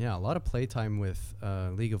lot of playtime with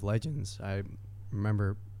League of Legends. I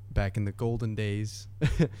remember back in the golden days,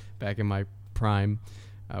 back in my prime,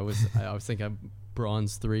 I was thinking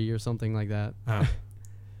bronze 3 or something like that.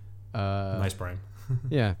 Nice prime.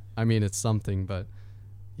 Yeah, I mean it's something, but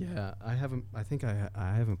yeah, I think I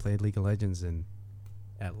haven't played League of Legends in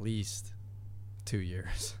at least 2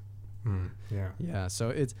 years. Yeah. Yeah, so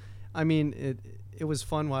it was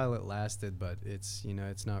fun while it lasted, but it's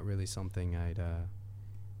it's not really something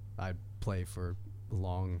I'd play for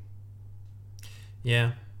long.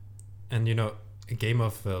 Yeah, and a game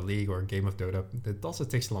of League or a game of Dota, that also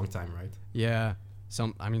takes a long time, right? Yeah,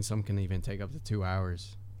 some can even take up to 2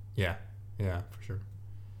 hours. Yeah, for sure.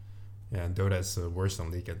 Yeah, and Dota is worse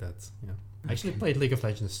than League at that. Yeah, I actually played League of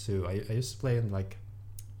Legends too. I used to play in like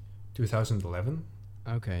 2011.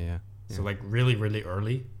 Okay, yeah. So like really, really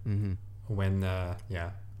early, Mm-hmm. when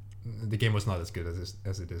the game was not as good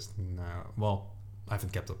as it is now. Well, I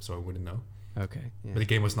haven't kept up, so I wouldn't know. Okay, yeah. But the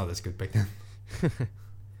game was not as good back then.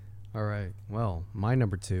 All right. Well, my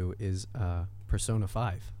number 2 is Persona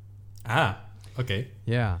 5. Ah, okay.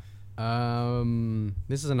 Yeah.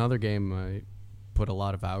 This is another game I put a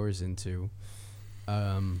lot of hours into.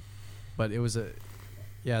 But it was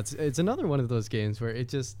it's another one of those games where it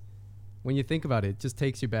just, when you think about it, it just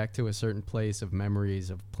takes you back to a certain place of memories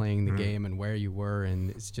of playing the game and where you were,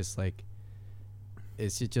 and it's just like it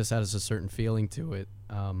just has a certain feeling to it.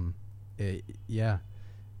 I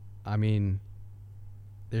mean,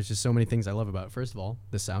 there's just so many things I love about it. First of all,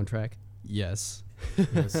 the soundtrack. Yes.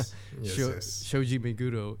 Yes. Shoji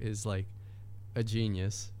Meguro is like a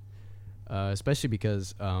genius, especially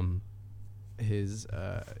because his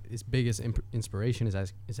biggest inspiration is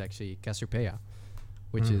actually Cassiopeia,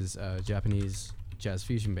 which is a Japanese jazz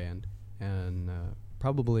fusion band, and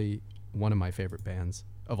probably one of my favorite bands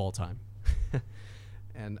of all time.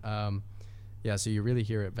 And so you really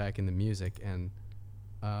hear it back in the music, and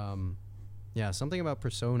something about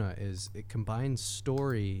Persona is it combines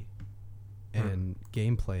story and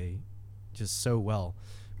gameplay just so well,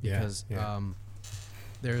 because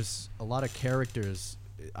there's a lot of characters.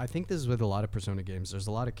 I think this is with a lot of Persona games. There's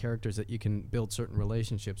a lot of characters that you can build certain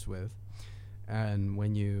relationships with, and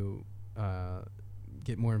when you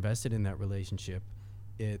get more invested in that relationship,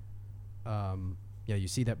 it you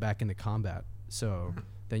see that back in the combat. So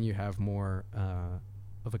then you have more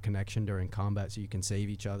of a connection during combat, so you can save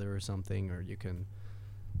each other or something, or you can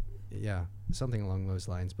something along those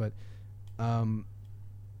lines. But I've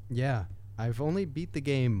only beat the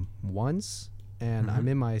game once, and I'm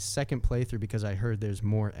in my second playthrough because I heard there's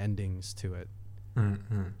more endings to it.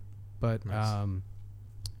 But nice.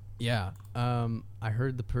 I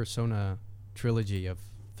heard the Persona trilogy of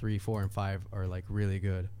 3, 4, and 5 are like really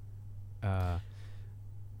good. So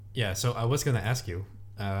I was gonna ask you,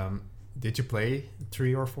 did you play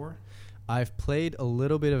 3 or 4? I've played a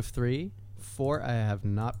little bit of 3. 4 I have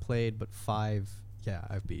not played, but 5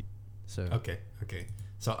 I've beat. So okay.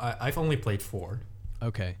 So I've only played 4.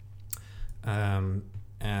 Okay. And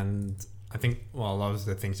I think, well, a lot of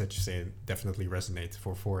the things that you say definitely resonate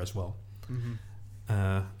for 4 as well.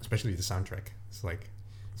 Especially the soundtrack. It's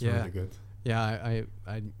really good. Yeah,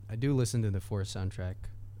 I do listen to the 4 soundtrack.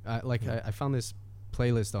 I found this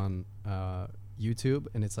playlist on YouTube,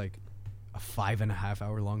 and it's like a 5.5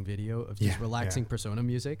 hour long video of just relaxing Persona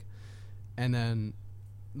music, and then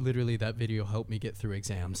literally that video helped me get through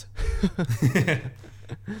exams.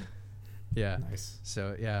 Nice.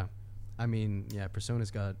 So I mean,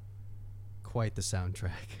 Persona's got quite the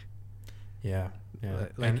soundtrack.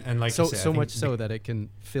 And like so you said, so much so that it can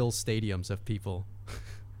fill stadiums of people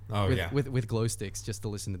with glow sticks just to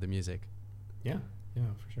listen to the music. Yeah,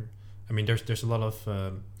 for sure. I mean, there's a lot of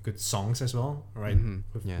good songs as well, right?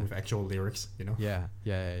 With actual lyrics, Yeah.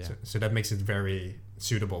 So that makes it very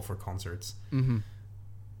suitable for concerts. I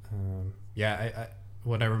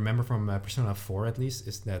what I remember from Persona 4 at least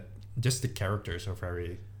is that just the characters are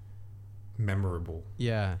very memorable.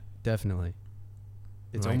 Yeah, definitely.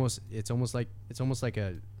 It's almost like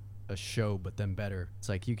a show, but then better. It's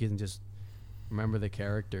like you can just remember the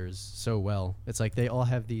characters so well. It's like they all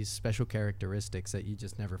have these special characteristics that you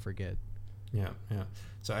just never forget. Yeah.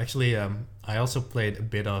 So actually, I also played a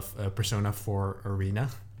bit of Persona 4 Arena.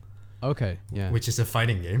 Okay, yeah. Which is a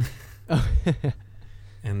fighting game.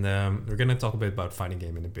 And we're gonna talk a bit about fighting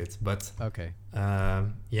game in a bit, but okay.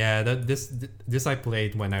 This I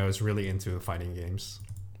played when I was really into fighting games.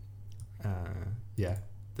 That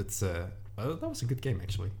was a good game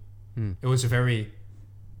actually. It was a very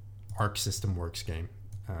Arc System Works game.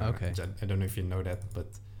 Okay. I don't know if you know that, but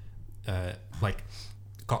like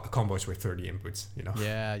combos with 30 inputs.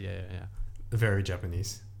 Yeah. Very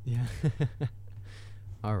Japanese. Yeah.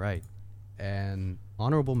 All right. And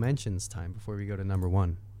honorable mentions time before we go to number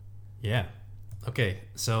 1. Yeah. Okay.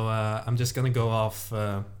 So I'm just gonna go off,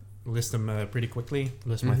 list them pretty quickly.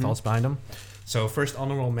 List my thoughts behind them. So first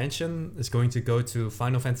honorable mention is going to go to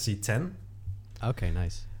Final Fantasy X. Okay,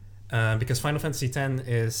 nice. Because Final Fantasy X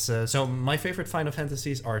is so my favorite Final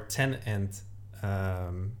Fantasies are 10 and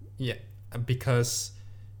because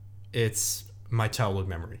it's my childhood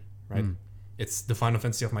memory, right? It's the Final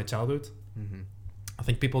Fantasy of my childhood. Mm-hmm. I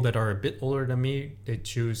think people that are a bit older than me, they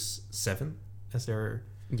choose 7 as their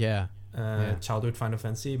childhood Final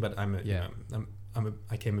Fantasy, but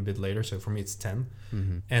I came a bit later, so for me it's 10.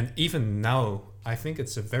 Mm-hmm. And even now, I think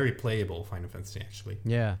it's a very playable Final Fantasy actually.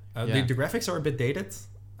 The graphics are a bit dated.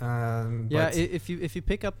 But if you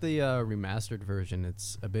pick up the remastered version,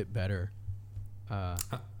 it's a bit better. I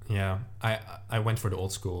went for the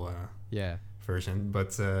old school version,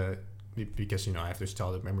 but because I have those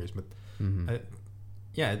childhood memories. But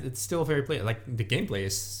it's still very playable. Like the gameplay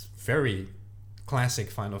is very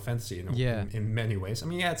classic Final Fantasy, in many ways. I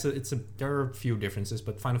mean, there are a few differences,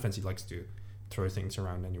 but Final Fantasy likes to throw things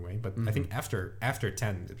around anyway. But I think after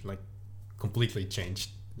 10, it like completely changed.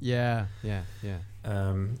 So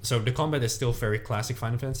the combat is still very classic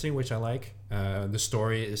Final Fantasy, which I like. The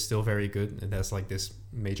story is still very good. It has like this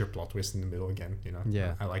major plot twist in the middle again.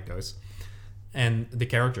 I like those. And the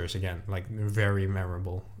characters again, like very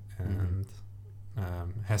memorable, and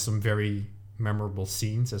has some very memorable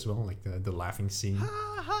scenes as well, like the laughing scene.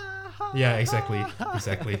 Yeah, exactly.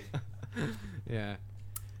 Yeah.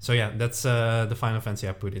 So that's the Final Fantasy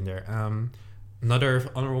I put in there. Another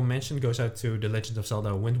honorable mention goes out to The Legend of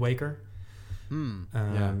Zelda Wind Waker.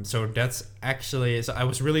 So that's actually... So I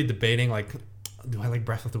was really debating, like, do I like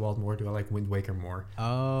Breath of the Wild more? Do I like Wind Waker more?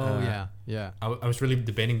 I was really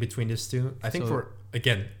debating between these two. I think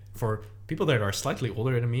for people that are slightly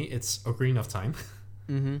older than me, it's Ocarina of Time.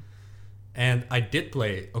 Mm-hmm. And I did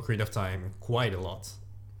play Ocarina of Time quite a lot.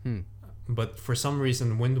 But for some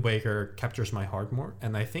reason, Wind Waker captures my heart more.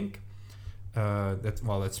 And I think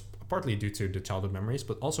that's partly due to the childhood memories,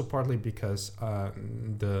 but also partly because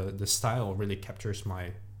the style really captures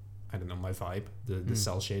my vibe, the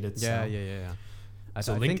cel shaded style. I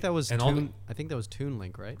think that was Toon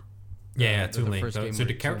Link, right? Toon Link. So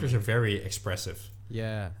the characters are very expressive.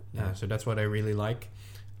 So that's what I really like.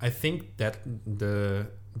 I think that the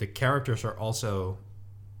characters are also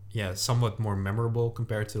somewhat more memorable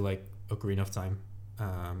compared to like Ocarina of Time.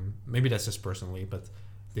 Maybe that's just personally, but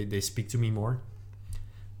they speak to me more.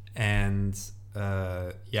 And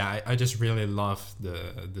I just really love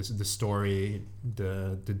the story,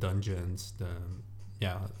 the dungeons,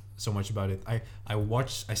 so much about it.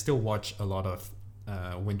 I still watch a lot of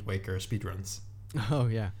Wind Waker speedruns. Oh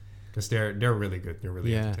yeah, because they're really good. They're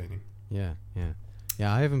really entertaining. Yeah.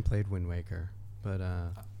 I haven't played Wind Waker, but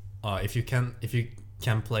if you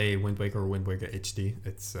can play Wind Waker or Wind Waker HD,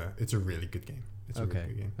 it's a really good game. It's a really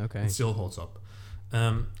good game. Okay. It still holds up.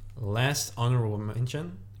 Last honorable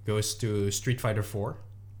mention goes to Street Fighter 4.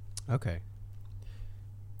 Okay.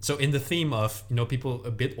 So in the theme of people a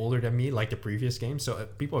bit older than me, like the previous game, so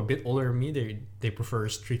people a bit older than me, they prefer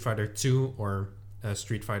Street Fighter 2 or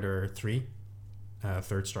Street Fighter 3,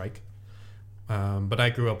 Third Strike. But I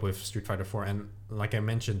grew up with Street Fighter 4, and like I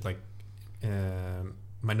mentioned, like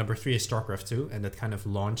my number 3 is StarCraft 2, and that kind of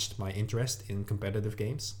launched my interest in competitive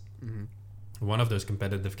games. Mm-hmm. One of those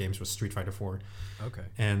competitive games was Street Fighter 4. Okay.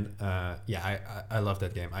 And I love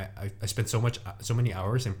that game. I spent so many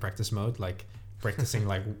hours in practice mode, like practicing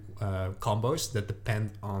like combos that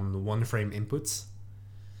depend on one frame inputs.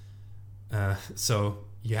 So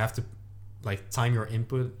you have to like time your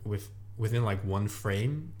input within like one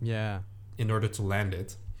frame. Yeah. In order to land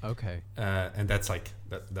it. Okay. And that's like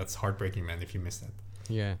that's heartbreaking, man, if you miss that.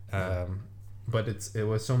 Yeah. But it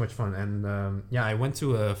was so much fun, and I went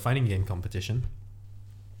to a fighting game competition,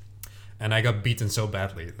 and I got beaten so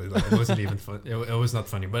badly. It wasn't even fun. It was not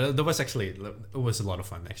funny, but it was a lot of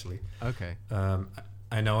fun actually. Okay.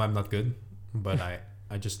 I know I'm not good, but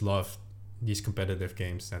I just love these competitive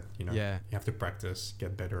games that you have to practice,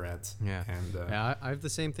 get better at. Yeah. And I have the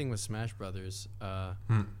same thing with Smash Brothers.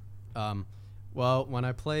 Well, when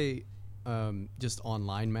I play just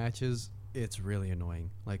online matches, it's really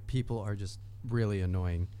annoying. Like people are just really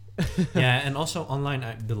annoying. And also online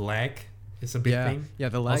the lag is a big thing.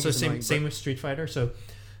 The lag also is annoying, same with Street Fighter. So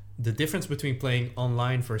the difference between playing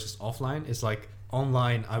online versus offline is like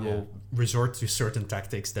online I will resort to certain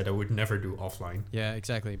tactics that I would never do offline. Yeah,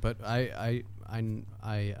 exactly. But I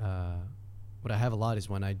what I have a lot is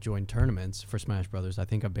when I join tournaments for Smash Brothers, I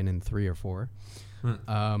think I've been in 3 or 4,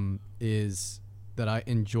 is that I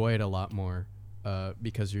enjoy it a lot more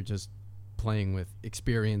because you're just playing with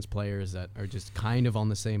experienced players that are just kind of on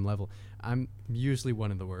the same level. I'm usually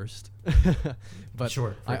one of the worst, but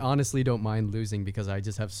I honestly don't mind losing because I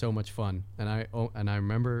just have so much fun. And I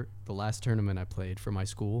remember the last tournament I played for my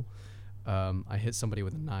school, I hit somebody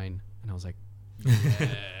with a 9, and I was like,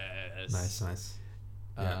 yes. Nice.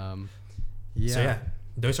 So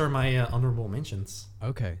those are my honorable mentions.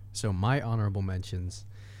 Okay, so my honorable mentions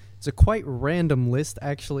It's a quite random list,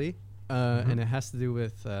 actually, and it has to do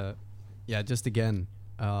with, just again,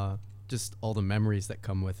 just all the memories that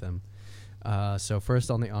come with them. So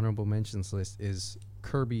first on the honorable mentions list is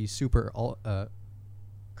Kirby Superstar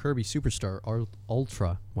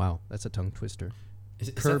Ultra. Wow, that's a tongue twister.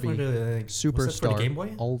 Kirby is that for the, Superstar Game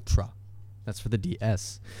Boy? Ultra. That's for the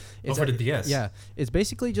DS. It's for the DS. Yeah, it's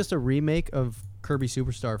basically just a remake of Kirby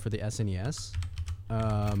Superstar for the SNES.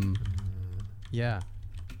 Yeah,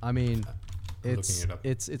 I mean,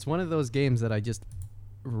 it's one of those games that I just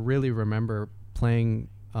really remember playing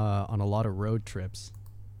on a lot of road trips,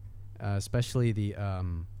 especially the I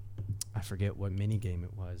forget what mini game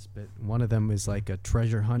it was, but one of them is like a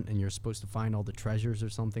treasure hunt, and you're supposed to find all the treasures or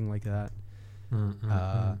something like that.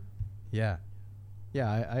 Yeah.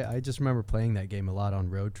 I just remember playing that game a lot on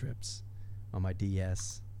road trips on my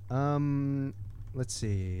DS. Let's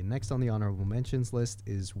see. Next on the honorable mentions list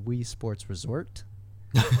is Wii Sports Resort.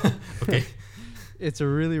 Okay. It's a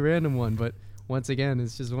really random one, but once again,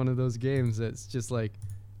 it's just one of those games that's just like,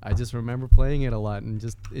 I just remember playing it a lot and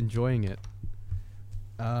just enjoying it.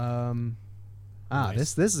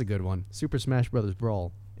 Nice. This is a good one. Super Smash Brothers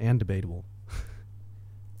Brawl, and debatable.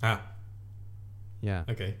 Yeah.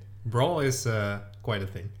 Okay. Brawl is quite a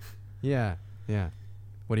thing. Yeah.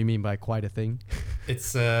 What do you mean by quite a thing? It's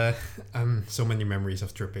so many memories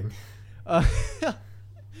of tripping.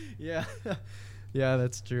 Yeah,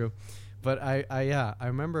 that's true. But I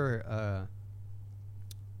remember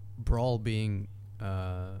Brawl being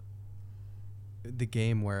the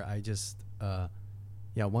game where I just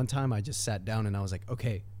one time I just sat down and I was like,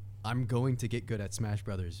 okay, I'm going to get good at Smash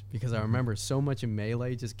Brothers, because I remember so much in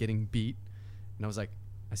Melee just getting beat, and I was like,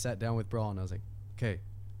 I sat down with Brawl and I was like, okay,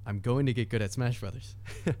 I'm going to get good at Smash Brothers.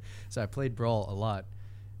 So I played Brawl a lot,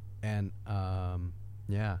 and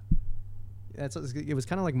it was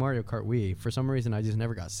kind of like Mario Kart Wii. For some reason, I just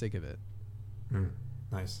never got sick of it.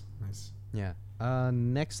 Nice. Yeah.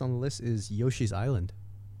 Next on the list is Yoshi's Island.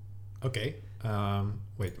 Okay.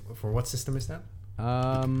 Wait, for what system is that?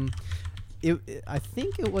 I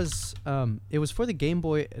think it was for the Game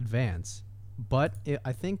Boy Advance, but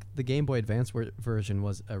I think the Game Boy Advance version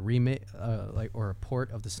was a remake, or a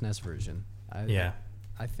port of the SNES version. I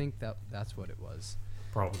think that's what it was.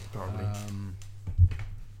 Probably.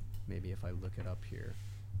 Maybe if I look it up here,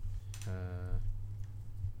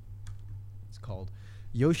 it's called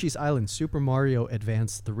Yoshi's Island Super Mario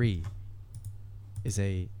Advance 3. Is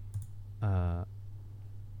a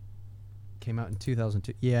came out in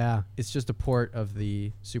 2002. Yeah, it's just a port of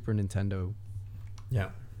the Super Nintendo.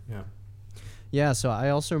 Yeah, so I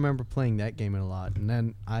also remember playing that game a lot. And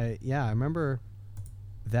then I remember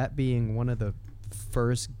that being one of the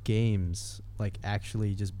first games like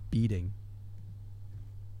actually just beating.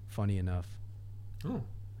 Funny enough. Oh,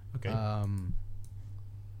 okay.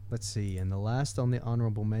 Let's see. And the last on the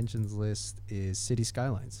honorable mentions list is City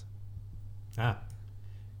Skylines.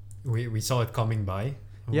 We saw it coming by.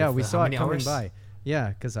 Yeah, we saw it coming by. Yeah,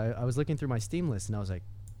 because I was looking through my Steam list and I was like,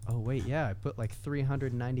 oh, wait, yeah, I put like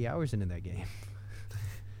 390 hours into that game.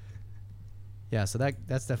 Yeah, so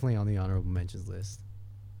that's definitely on the honorable mentions list.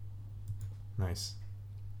 Nice.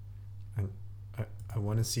 I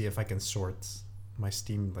want to see if I can sort my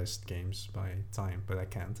Steam list games by time, but I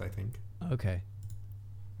can't, I think. Okay.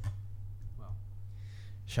 Well,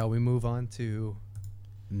 shall we move on to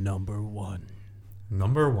number one?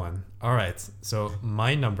 Number one. All right. So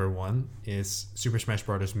my number one is Super Smash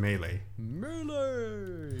Bros. Melee.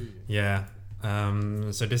 Yeah.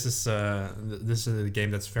 So this is a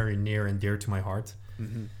game that's very near and dear to my heart.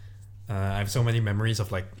 Mm-hmm. I have so many memories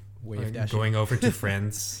of like going over to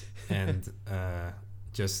friends and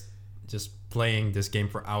just playing this game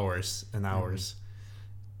for hours and hours.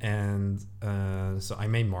 Mm-hmm. And so I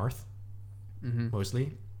main Marth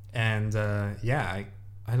mostly, and I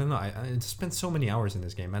don't know. I spent so many hours in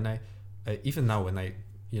this game, and I even now when I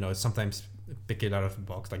sometimes pick it out of the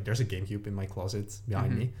box, like there's a GameCube in my closet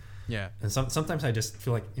behind me. Yeah. And sometimes I just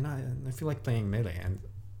feel like I feel like playing Melee, and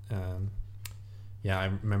I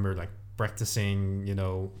remember like practicing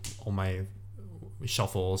all my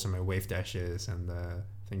shuffles and my wave dashes and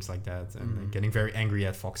things like that, and getting very angry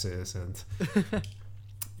at foxes, and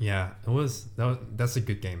that's a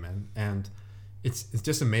good game, man. And it's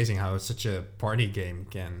just amazing how such a party game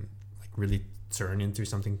can like really turn into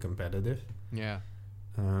something competitive. Yeah.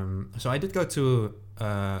 So I did go to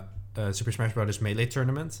a Super Smash Bros. Melee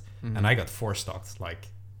tournament, and I got 4-stocked. Like,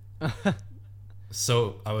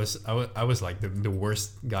 so I was like the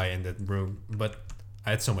worst guy in that room, but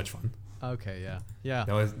I had so much fun. Okay, yeah. Yeah.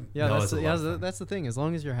 That was Yeah, that that's was a the, lot yeah, of fun. that's the thing. As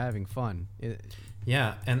long as you're having fun.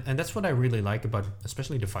 Yeah, and that's what I really like about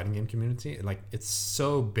especially the fighting game community. Like it's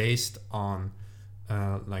so based on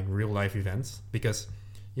like real life events because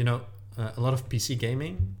you know a lot of PC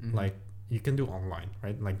gaming like you can do online,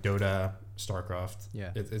 right? Like Dota, StarCraft.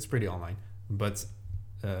 Yeah. It's pretty online, but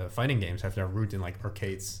fighting games have their root in like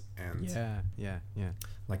arcades and Yeah.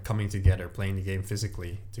 like coming together, playing the game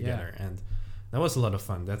physically together, and that was a lot of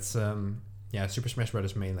fun. That's Super Smash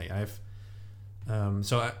Bros. Melee.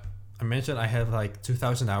 I mentioned I have like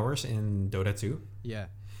 2,000 hours in Dota 2. Yeah.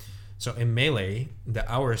 So in Melee, the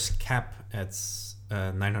hours cap at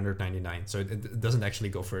 999. So it doesn't actually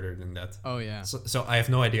go further than that. Oh, yeah. So I have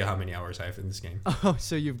no idea how many hours I have in this game. Oh,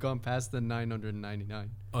 so you've gone past the 999.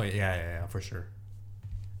 Oh, yeah, for sure.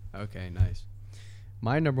 Okay, nice.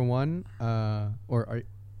 My number one,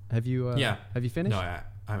 have you have you finished? No,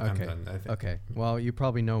 I'm Okay. done, I think. Okay. Well, you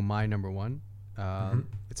probably know my number one.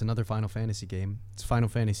 It's another Final Fantasy game. It's Final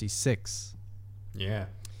Fantasy VI. Yeah.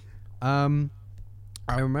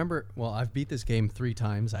 I remember. Well, I've beat this game 3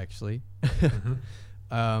 times actually.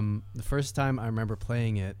 The first time I remember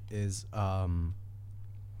playing it is,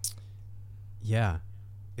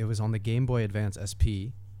 it was on the Game Boy Advance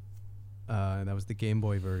SP. That was the Game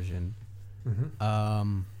Boy version. But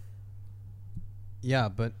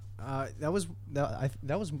that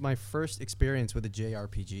was my first experience with a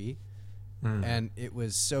JRPG, and it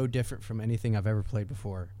was so different from anything I've ever played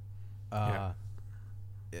before.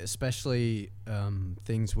 Especially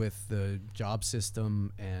things with the job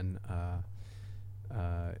system and how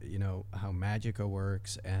Magica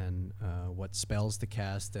works and what spells to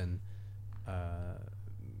cast and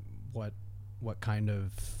what kind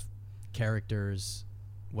of characters,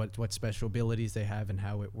 what special abilities they have and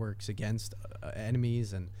how it works against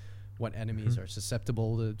enemies and what enemies are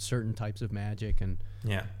susceptible to certain types of magic and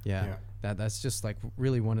that's just like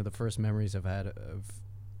really one of the first memories I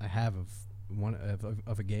have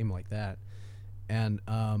of a game like that. And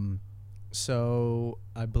so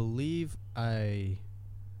I believe I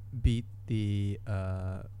beat the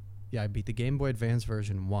Game Boy Advance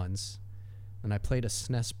version once, and I played a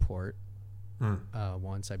SNES port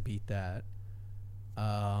once. I beat that.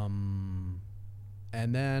 And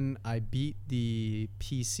then I beat the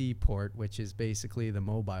PC port, which is basically the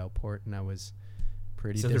mobile port, and I was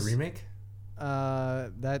pretty... Is that the remake?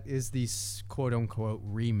 That is the quote-unquote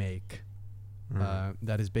remake.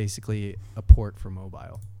 That is basically a port for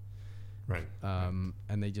mobile. Right.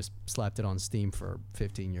 And they just slapped it on Steam for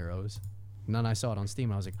 €15. And then I saw it on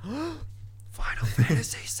Steam, and I was like, Final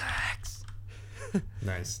Fantasy VI!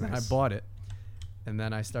 Nice. And I bought it. And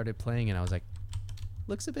then I started playing, and I was like,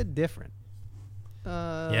 looks a bit different.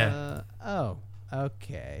 Oh,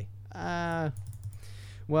 okay.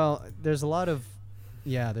 Well, there's a lot of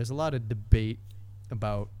debate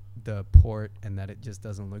about the port and that it just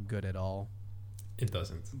doesn't look good at all. It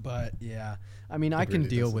doesn't. But yeah, I mean, I can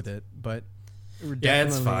deal with it, but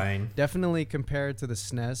it's fine. Definitely compared to the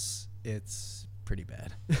SNES, it's pretty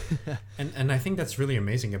bad. and I think that's really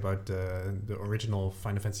amazing about the original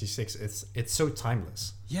Final Fantasy VI. It's so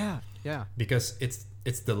timeless. Yeah. Because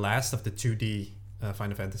it's the last of the 2D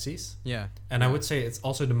Final Fantasies. Yeah. And I would say it's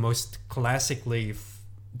also the most classically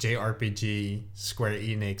JRPG Square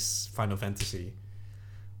Enix Final Fantasy.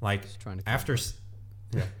 Like after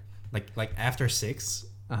after 6,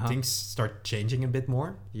 things start changing a bit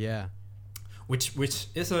more. Yeah. Which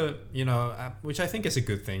is which I think is a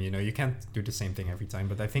good thing. You can't do the same thing every time,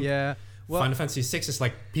 but I think Final Fantasy 6 is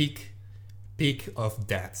like peak of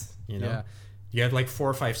that. Yeah. You have like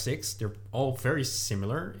 4, 5, 6. They're all very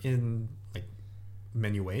similar in like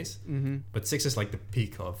many ways, but 6 is like the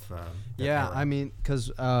peak of. Era. I mean, because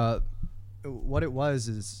what it was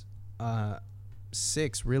is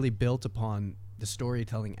 6 really built upon the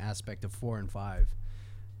storytelling aspect of 4 and 5,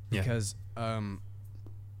 because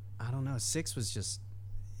I don't know, 6 was just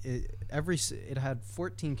it had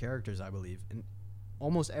 14 characters, I believe, and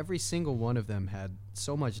almost every single one of them had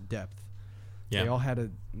so much depth. Yeah.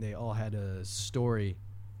 They all had a story.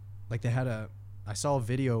 Like I saw a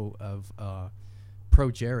video of Pro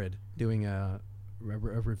Jared doing a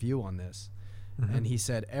review on this, and he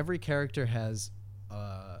said every character has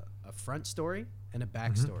a front story and a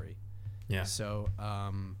backstory. Yeah. So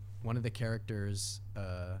one of the characters,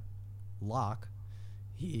 Locke,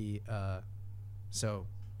 he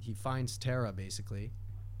finds Terra basically,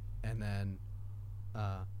 and then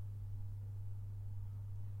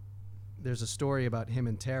there's a story about him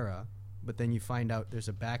and Terra, but then you find out there's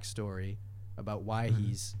a backstory about why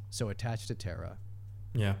he's so attached to Terra.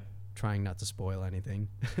 Yeah. trying not to spoil anything.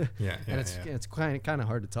 Yeah, And it's kind of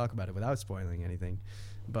hard to talk about it without spoiling anything.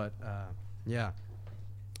 But yeah.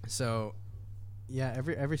 So yeah,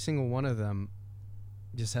 every single one of them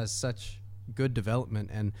just has such good development.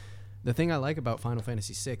 And the thing I like about Final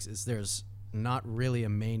Fantasy VI is there's not really a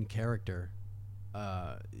main character.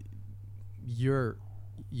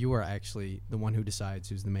 You are actually the one who decides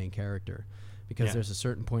who's the main character, because there's a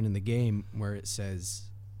certain point in the game where it says,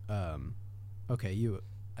 okay,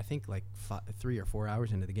 I think like 3 or 4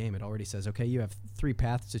 hours into the game, it already says, okay, you have 3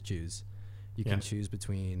 paths to choose. You can choose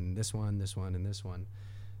between this one, and this one.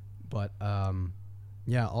 But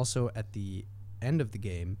also at the end of the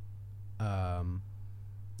game,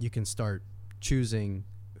 you can start choosing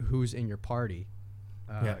who's in your party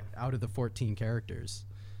out of the 14 characters.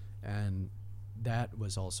 And that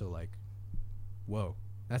was also like, whoa,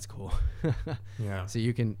 that's cool. Yeah. So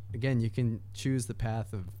you can choose the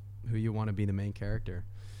path of who you want to be the main character.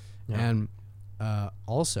 Yeah. And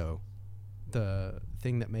also, the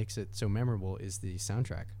thing that makes it so memorable is the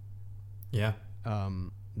soundtrack. Yeah.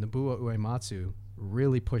 Nobuo Uematsu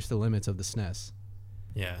really pushed the limits of the SNES.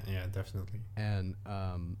 Yeah, definitely. And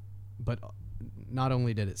but not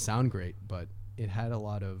only did it sound great, but it had a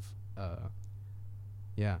lot of the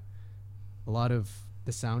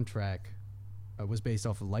soundtrack was based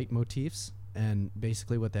off of leitmotifs. And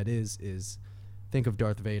basically what that is think of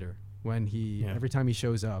Darth Vader. When every time he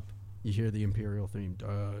shows up, you hear the Imperial theme,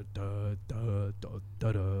 da da da da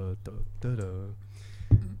da da da da.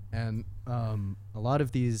 And a lot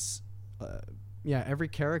of these, every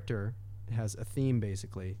character has a theme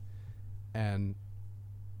basically, and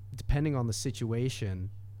depending on the situation,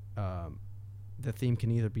 the theme can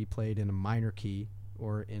either be played in a minor key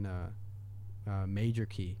or in a major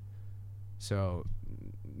key. So,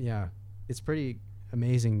 yeah, it's pretty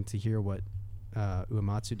amazing to hear what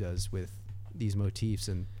Uematsu does with these motifs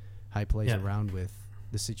and how he plays around with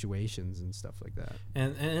the situations and stuff like that.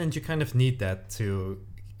 And you kind of need that to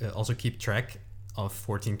also keep track of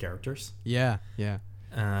 14 characters. Yeah.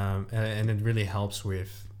 And it really helps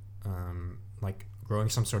with like growing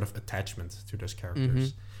some sort of attachment to those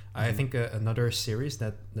characters. I think another series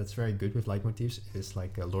that's very good with leitmotifs is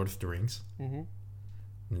like Lord of the Rings.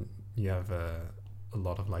 You have a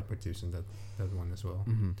lot of leitmotifs in that one as well.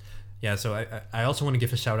 Yeah, so I also want to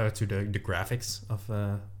give a shout out to the graphics of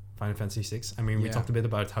Final Fantasy VI. I mean, we talked a bit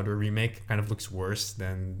about how the remake kind of looks worse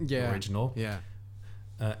than the original. Yeah.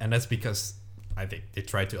 And that's because I think they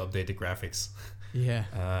tried to update the graphics. Yeah.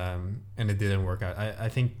 And it didn't work out. I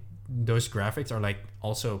think those graphics are like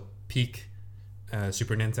also peak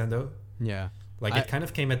Super Nintendo. Yeah. Like it kind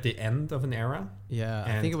of came at the end of an era. Yeah,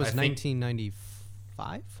 I think it was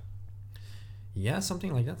 1995. Yeah,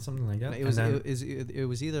 something like that. It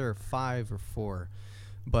was either 5 or 4,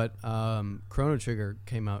 but Chrono Trigger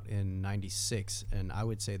came out in '96, and I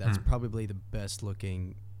would say that's probably the best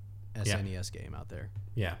looking SNES game out there.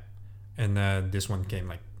 Yeah, and this one came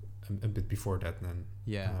like a bit before that then.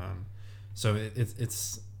 Yeah. So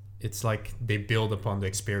it's like they build upon the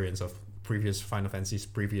experience of previous Final Fantasy's,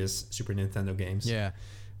 previous Super Nintendo games. Yeah,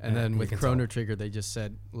 and then with Chrono Trigger, they just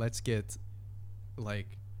said, let's get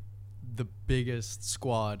like the biggest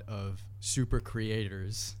squad of super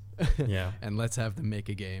creators. Yeah. And let's have them make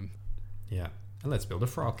a game. Yeah. And let's build a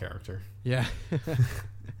frog character. Yeah.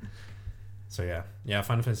 So yeah,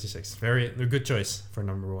 Final Fantasy VI. A good choice for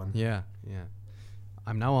number 1. Yeah.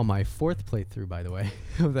 I'm now on my 4th playthrough, by the way,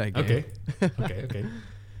 of that game. Okay.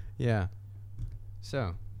 Yeah.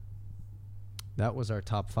 So that was our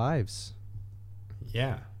top 5s.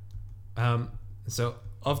 Yeah. So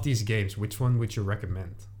of these games, which one would you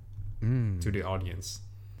recommend to the audience?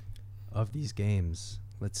 Of these games,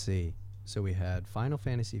 let's see. So we had Final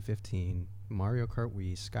Fantasy 15, Mario Kart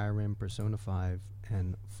Wii, Skyrim, Persona 5,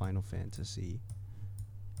 and Final Fantasy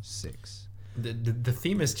 6. The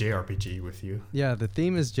theme is JRPG with you. Yeah, the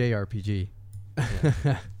theme is JRPG.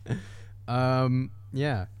 Yeah.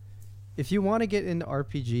 Yeah. If you want to get into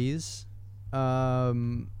RPGs,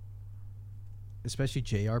 especially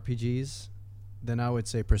JRPGs, then I would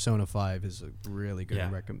say Persona 5 is a really good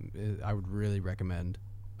I would really recommend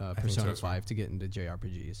Persona 5 to get into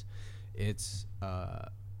JRPGs. It's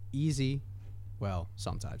easy. Well,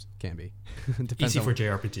 sometimes can be. Easy for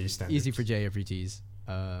JRPG standards. Easy for JRPGs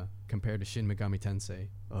compared to Shin Megami Tensei.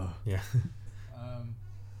 Oh. Yeah.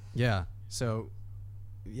 Yeah. So,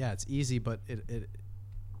 yeah, it's easy, but it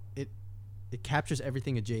captures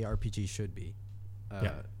everything a JRPG should be.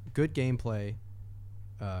 Good gameplay,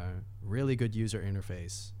 really good user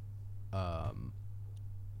interface,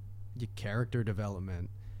 your character development,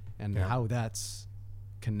 and how that's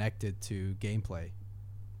connected to gameplay.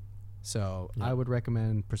 So Yeah. I would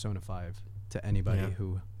recommend Persona 5 to anybody Yeah.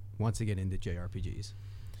 who wants to get into JRPGs.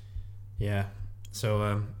 Yeah.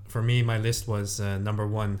 So for me, my list was number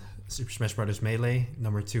 1, Super Smash Bros. Melee.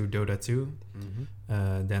 Number 2, Dota 2.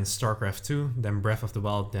 Then StarCraft 2. Then Breath of the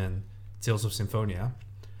Wild. Then Tales of Symphonia.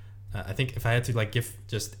 I think if I had to like give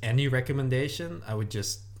just any recommendation, I would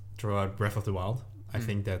just throw out Breath of the Wild. I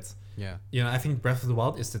think that, Yeah. I think Breath of the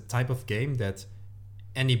Wild is the type of game that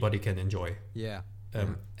anybody can enjoy. Yeah.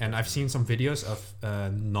 And I've seen some videos of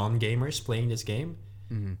non-gamers playing this game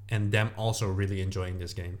and them also really enjoying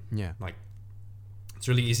this game. Yeah. Like, it's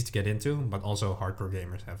really easy to get into, but also hardcore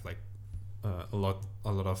gamers have like a lot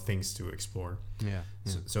of things to explore. Yeah.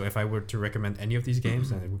 So if I were to recommend any of these games,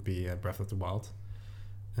 then it would be Breath of the Wild.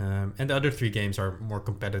 And the other 3 games are more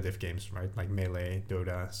competitive games, right? Like Melee,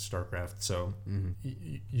 Dota, StarCraft. So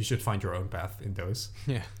you should find your own path in those.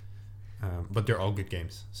 Yeah. But they're all good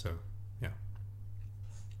games. So yeah.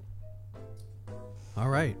 All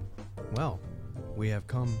right. Well, we have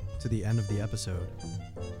come to the end of the episode.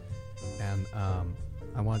 And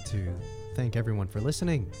I want to thank everyone for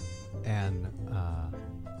listening. And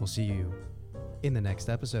we'll see you in the next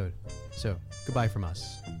episode. So goodbye from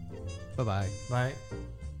us. Bye-bye. Bye.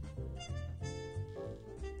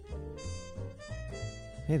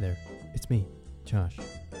 Hey there, it's me, Josh,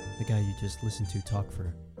 the guy you just listened to talk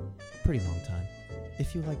for a pretty long time.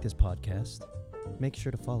 If you like this podcast, make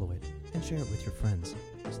sure to follow it and share it with your friends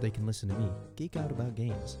so they can listen to me geek out about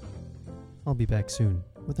games. I'll be back soon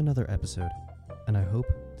with another episode, and I hope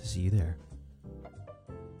to see you there.